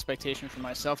much expectation for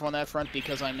myself on that front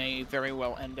because I may very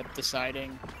well end up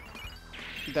deciding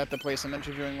that the place I'm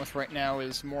interviewing with right now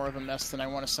is more of a mess than I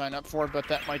want to sign up for, but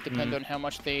that might depend on how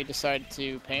much they decide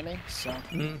to pay me. So,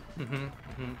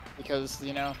 because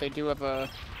you know they do have a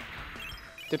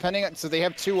so they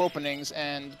have 2 openings,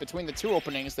 and between the 2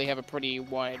 openings they have a pretty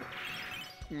wide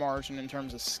margin in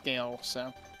terms of scale.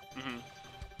 So,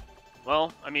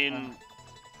 Well, I mean,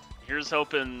 here's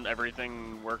hoping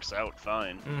everything works out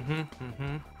fine.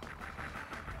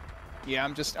 yeah,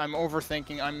 I'm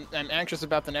overthinking. I'm anxious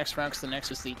about the next round because the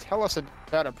next is the tell us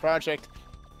about a project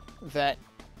that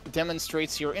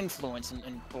demonstrates your influence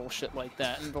and bullshit like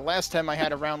that. And the last time I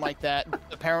had a round like that,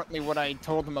 apparently what I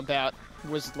told them about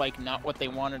was like not what they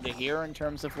wanted to hear in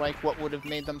terms of like what would have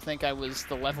made them think I was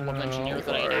the level of engineer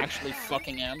that I actually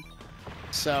fucking am.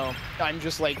 So I'm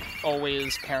just like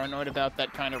always paranoid about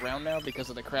that kind of round now because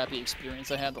of the crappy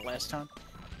experience I had the last time.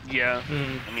 Yeah,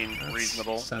 I mean, That's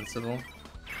reasonable. sensible.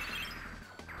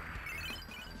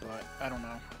 But I don't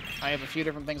know. I have a few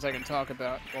different things I can talk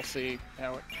about. We'll see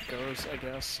how it goes, I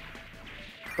guess.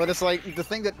 But it's like, the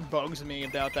thing that bugs me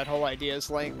about that whole idea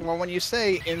is like, well, when you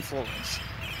say influence,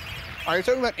 are you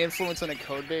talking about influence in a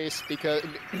code base? Because,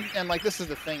 and like, this is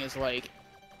the thing, is like,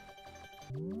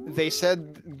 they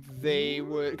said they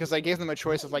would, because I gave them a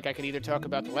choice of like, I could either talk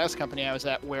about the last company I was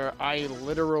at, where I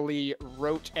literally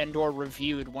wrote and/or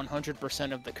reviewed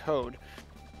 100% of the code,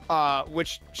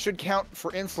 which should count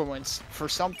for influence for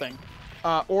something,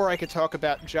 or I could talk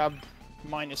about job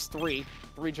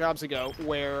 -3 jobs ago,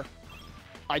 where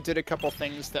I did a couple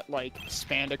things that like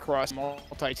spanned across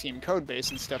multi-team code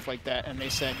base and stuff like that, and they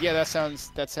said, yeah, that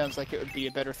sounds like it would be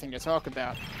a better thing to talk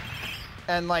about.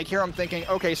 And like here I'm thinking,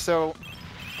 okay, so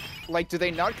like, do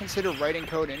they not consider writing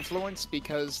code influence?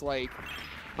 Because like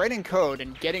writing code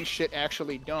and getting shit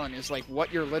actually done is like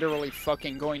what you're literally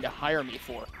fucking going to hire me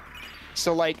for.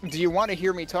 So like, do you want to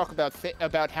hear me talk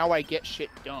about how I get shit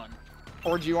done?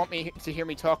 Or do you want me to hear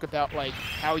me talk about like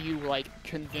how you like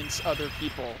convince other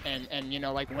people and you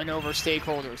know, like win over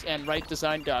stakeholders and write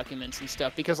design documents and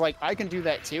stuff? Because like I can do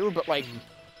that too, but like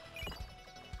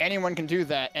anyone can do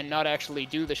that and not actually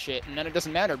do the shit, and then it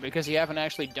doesn't matter because you haven't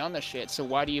actually done the shit. So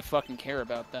why do you fucking care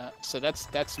about that? So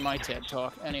that's my TED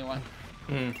talk anyway.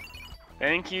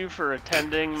 Thank you for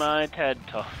attending my TED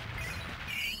talk.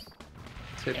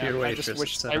 Tip Yeah, your I waitress. just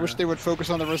wish etc. they would focus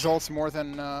on the results more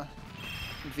than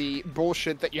the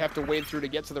bullshit that you have to wade through to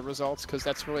get to the results, because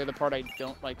that's really the part I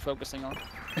don't like focusing on.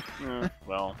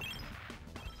 Well,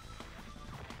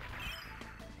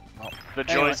 the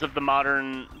joys of the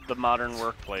modern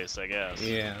workplace, I guess.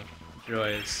 Yeah,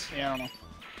 joys. Yeah, I don't know.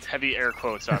 Heavy air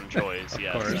quotes on joys.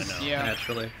 Yes, Of course, I know. Yeah.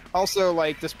 naturally. Also,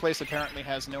 like, this place apparently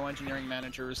has no engineering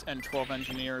managers and 12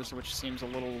 engineers, which seems a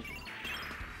little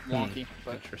wonky,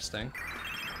 but Interesting.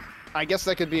 I guess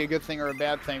that could be a good thing or a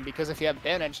bad thing, because if you have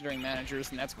bad engineering managers,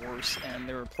 then that's worse, and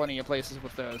there are plenty of places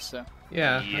with those, so...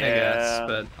 Yeah, I Yeah. guess,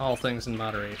 but all things in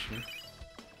moderation.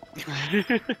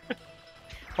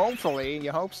 Hopefully,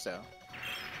 you hope so.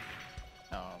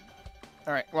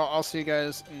 Alright, well, I'll see you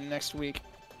guys next week.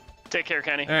 Take care,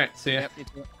 Kenny. All right, see ya. Yep, you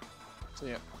too. See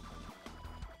ya.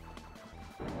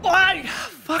 Why?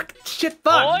 Fuck. shit,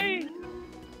 fuck! Boy!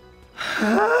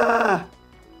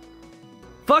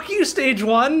 Fuck you, stage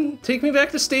 1! Take me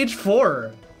back to stage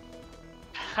 4!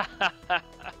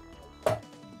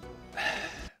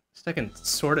 Just I can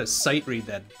sort of sight read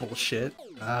that bullshit.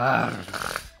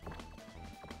 Ah.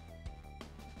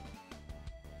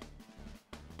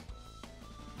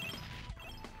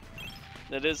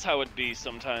 That is how it be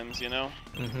sometimes, you know?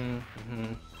 Mm-hmm,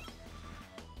 mm-hmm.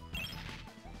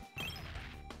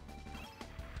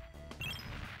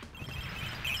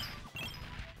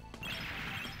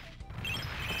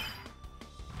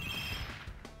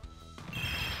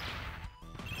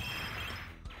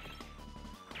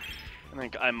 I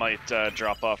think I might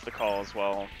drop off the call as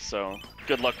well, so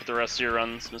good luck with the rest of your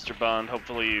runs, Mr. Bond.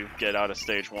 Hopefully you get out of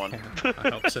stage 1. Yeah, I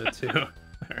hope so too.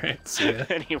 Alright, see ya.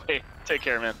 Anyway, take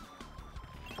care, man.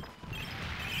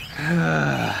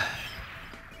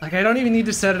 Like, I don't even need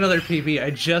to set another PB. I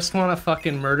just want to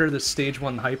fucking murder the stage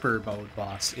 1 hyper mode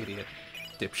boss, idiot.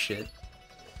 Dipshit.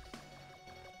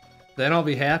 Then I'll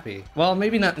be happy. Well,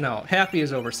 maybe not. No, happy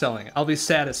is overselling it. I'll be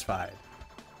satisfied.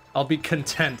 I'll be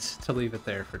content to leave it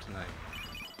there for tonight.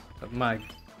 But my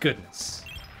goodness.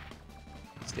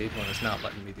 Stage 1 is not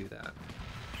letting me do that.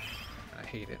 I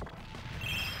hate it.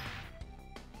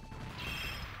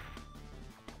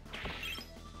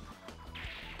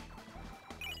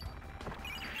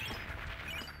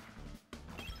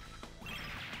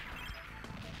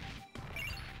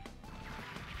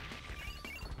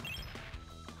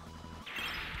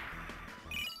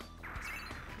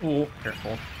 Ooh,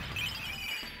 careful.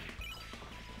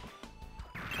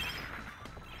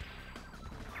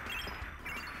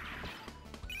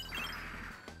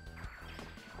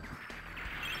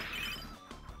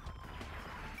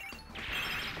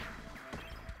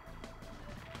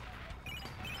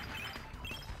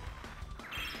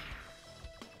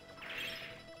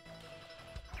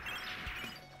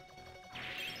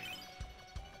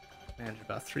 Managed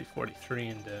about 343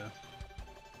 into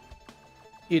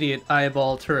idiot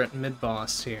eyeball turret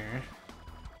mid-boss here.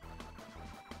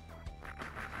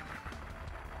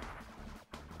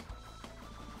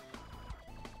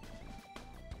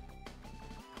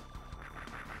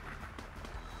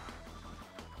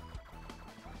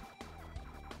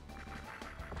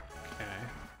 Okay.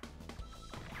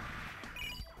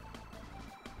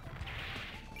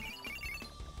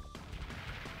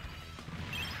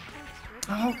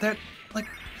 Oh, that, like,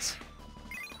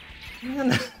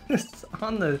 man, it's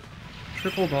on the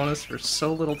triple bonus for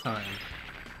so little time.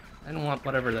 I didn't want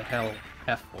whatever the hell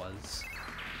F was.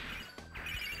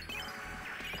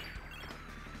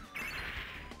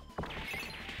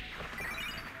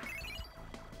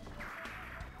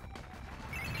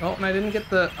 Oh, and I didn't get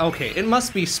the... Okay, it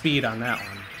must be speed on that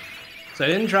one. So I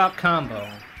didn't drop combo,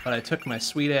 but I took my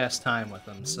sweet-ass time with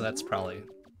them, so that's probably...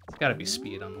 It's gotta be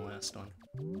speed on the last one.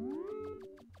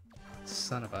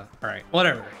 Son of a... Alright,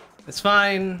 whatever. It's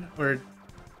fine. We're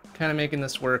kind of making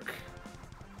this work.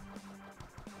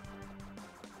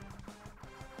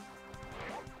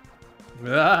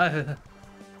 Ah.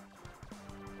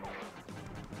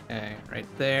 Okay, right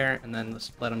there, and then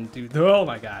let's let him do... Oh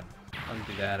my god. Let him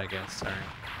do that, I guess. Sorry.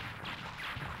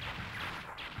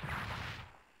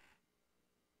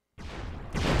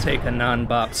 We'll take a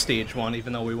non-bop stage 1,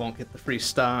 even though we won't get the free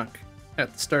stock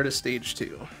at the start of stage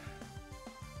 2.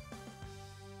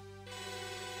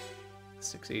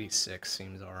 686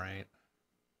 seems alright.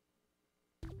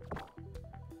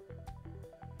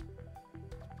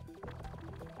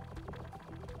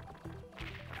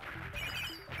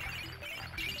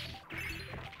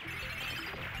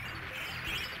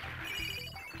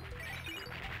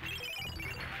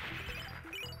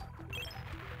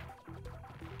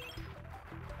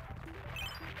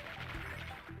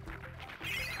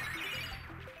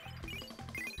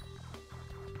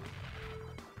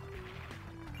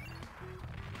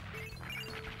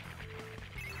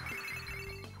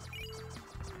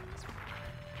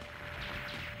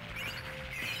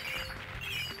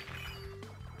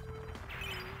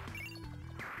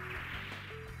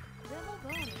 Double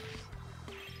bonus.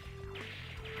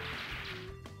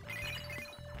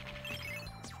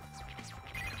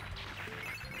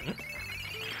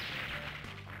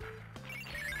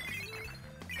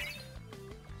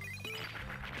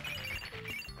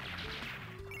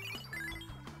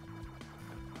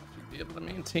 Be able to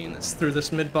maintain this through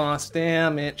this mid-boss.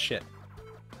 Damn it, shit.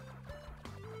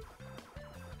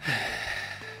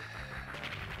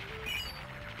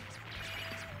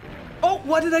 Oh,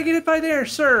 what did I get it by there,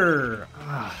 sir?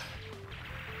 Ah.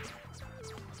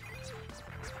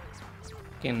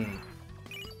 Maybe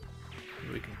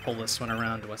we can pull this one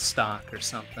around to a stock or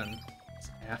something. It's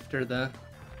after the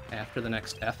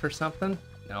next F or something?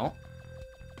 No.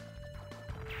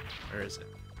 Where is it?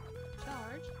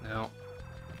 Charge. No.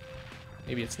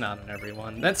 Maybe it's not on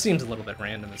everyone. That seems a little bit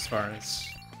random as far as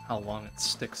how long it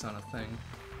sticks on a thing.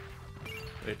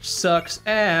 Which sucks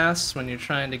ass when you're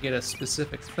trying to get a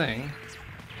specific thing.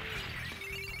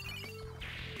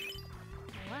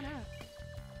 Why not?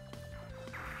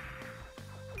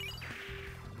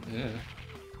 Yeah.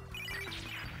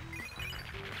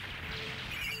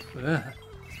 Ugh.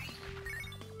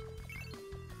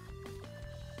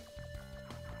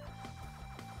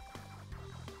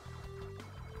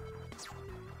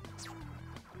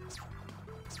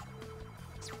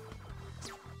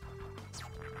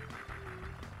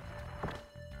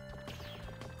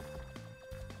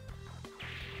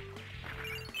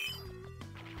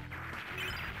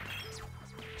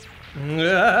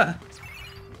 Ugh.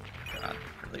 God,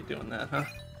 really doing that, huh?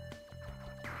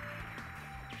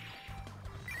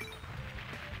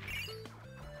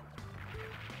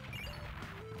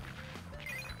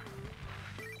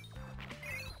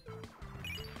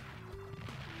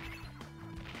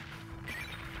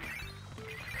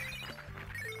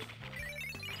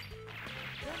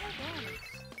 Double bonus.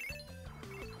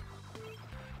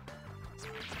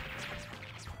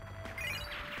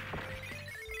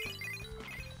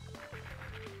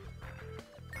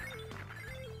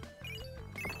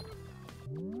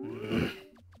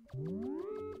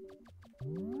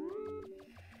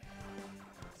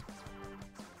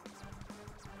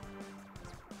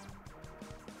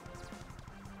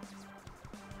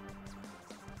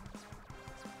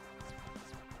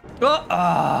 Oh,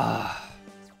 ah.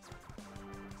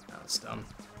 That was dumb.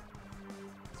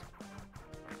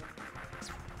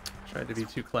 Tried to be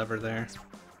too clever there.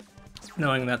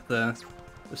 Knowing that the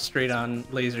straight-on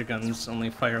laser guns only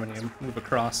fire when you move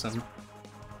across them.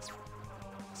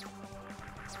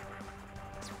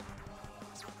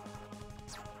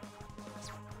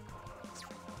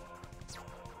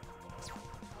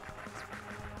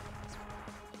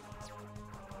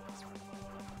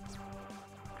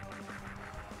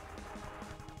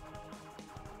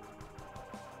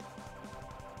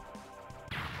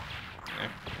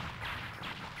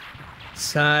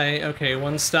 Sigh. Okay,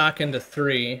 one stock into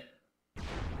 3.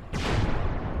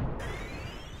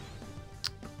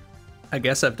 I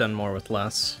guess I've done more with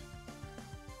less.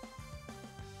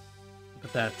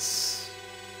 But that's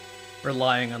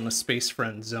relying on the Space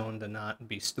Friend zone to not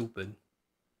be stupid.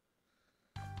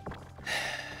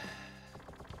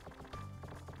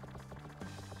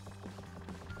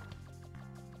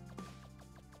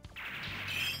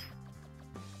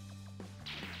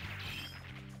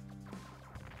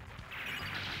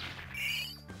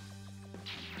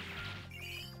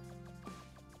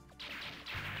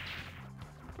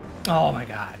 Oh my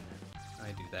god.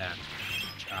 I do that.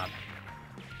 Good job.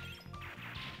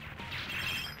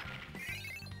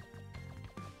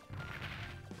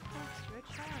 Extra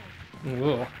charge.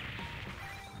 Whoa.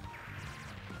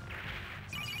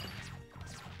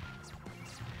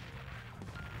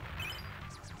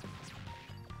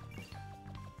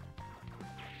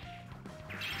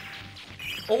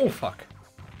 Oh fuck.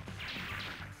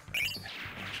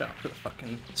 Watch out for the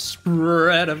fucking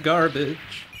spread of garbage.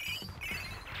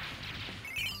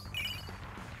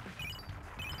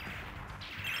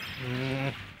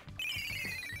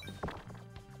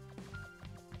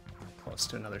 Close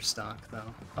to another stock,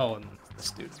 though. Oh, and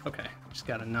this dude. Okay, just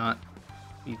gotta not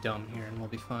be dumb here, and we'll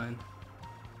be fine.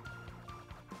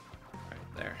 Right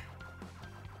there.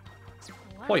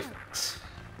 Why not? Perfect.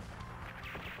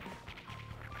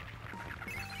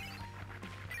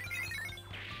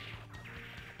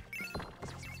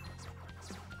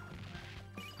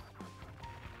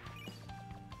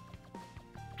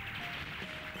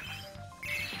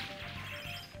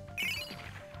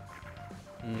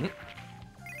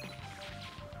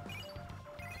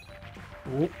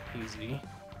 Oh, easy.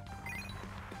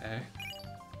 Okay.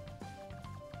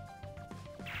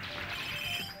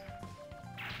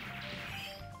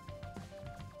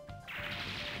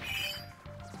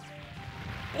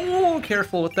 Oh,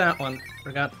 careful with that one.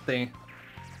 Forgot that they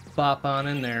bop on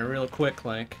in there real quick,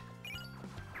 like.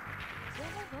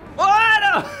 Oh,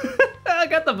 no! I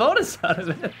got the bonus out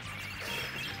of it.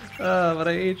 But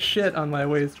I ate shit on my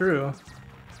way through.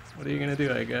 What are you gonna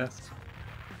do, I guess?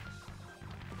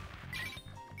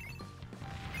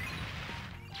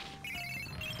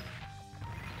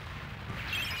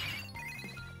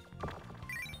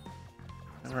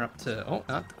 And we're up to, oh,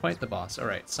 not quite the boss.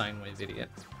 Alright, sine wave idiot.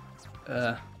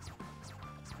 I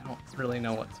don't really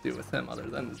know what to do with him other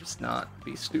than just not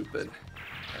be stupid.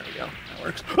 There we go, that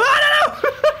works. Oh,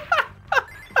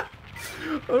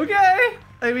 no! Okay!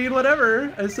 I mean,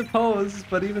 whatever, I suppose,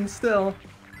 but even still.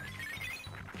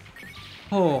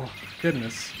 Oh,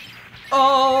 goodness.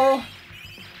 Oh!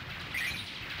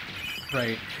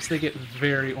 Right, because they get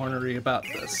very ornery about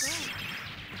this.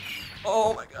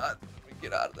 Oh my god, let me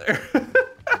get out of there.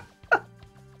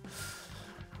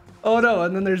 Oh no,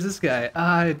 and then there's this guy.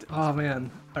 Oh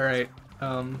man. Alright,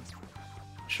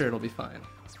 sure, it'll be fine.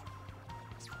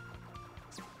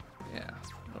 Yeah,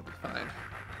 it'll be fine.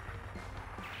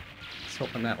 I was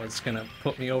hoping that was gonna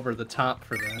put me over the top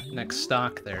for the next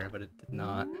stock there, but it did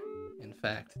not, in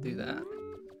fact, do that.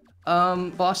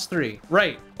 Boss 3.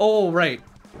 Right. Oh, right.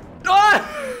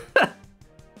 Ah!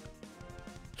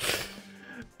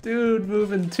 Dude,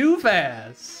 moving too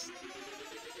fast.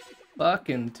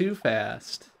 Fucking too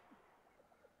fast.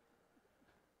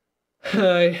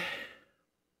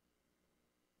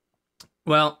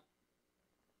 Well,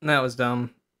 that was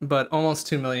dumb, but almost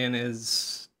 2 million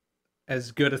is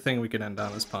as good a thing we could end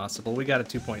on as possible. We got a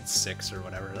 2.6 or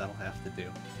whatever that'll have to do.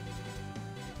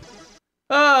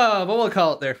 Oh, but we'll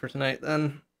call it there for tonight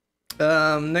then.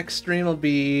 Next stream will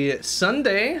be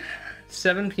Sunday,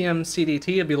 7 p.m.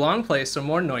 CDT. It'll be long play, so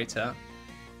more Noita.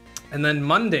 And then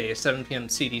Monday, 7 p.m.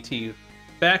 CDT,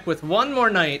 back with one more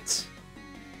night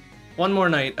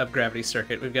of Gravity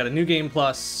Circuit. We've got a new game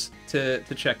plus to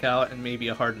check out, and maybe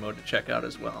a hard mode to check out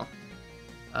as well.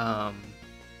 So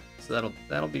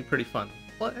that'll be pretty fun.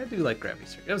 Well, I do like Gravity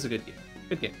Circuit. It was a good game.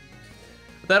 Good game.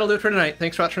 But that'll do it for tonight.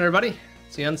 Thanks for watching, everybody.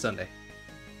 See you on Sunday.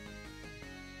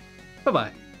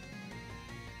 Bye-bye.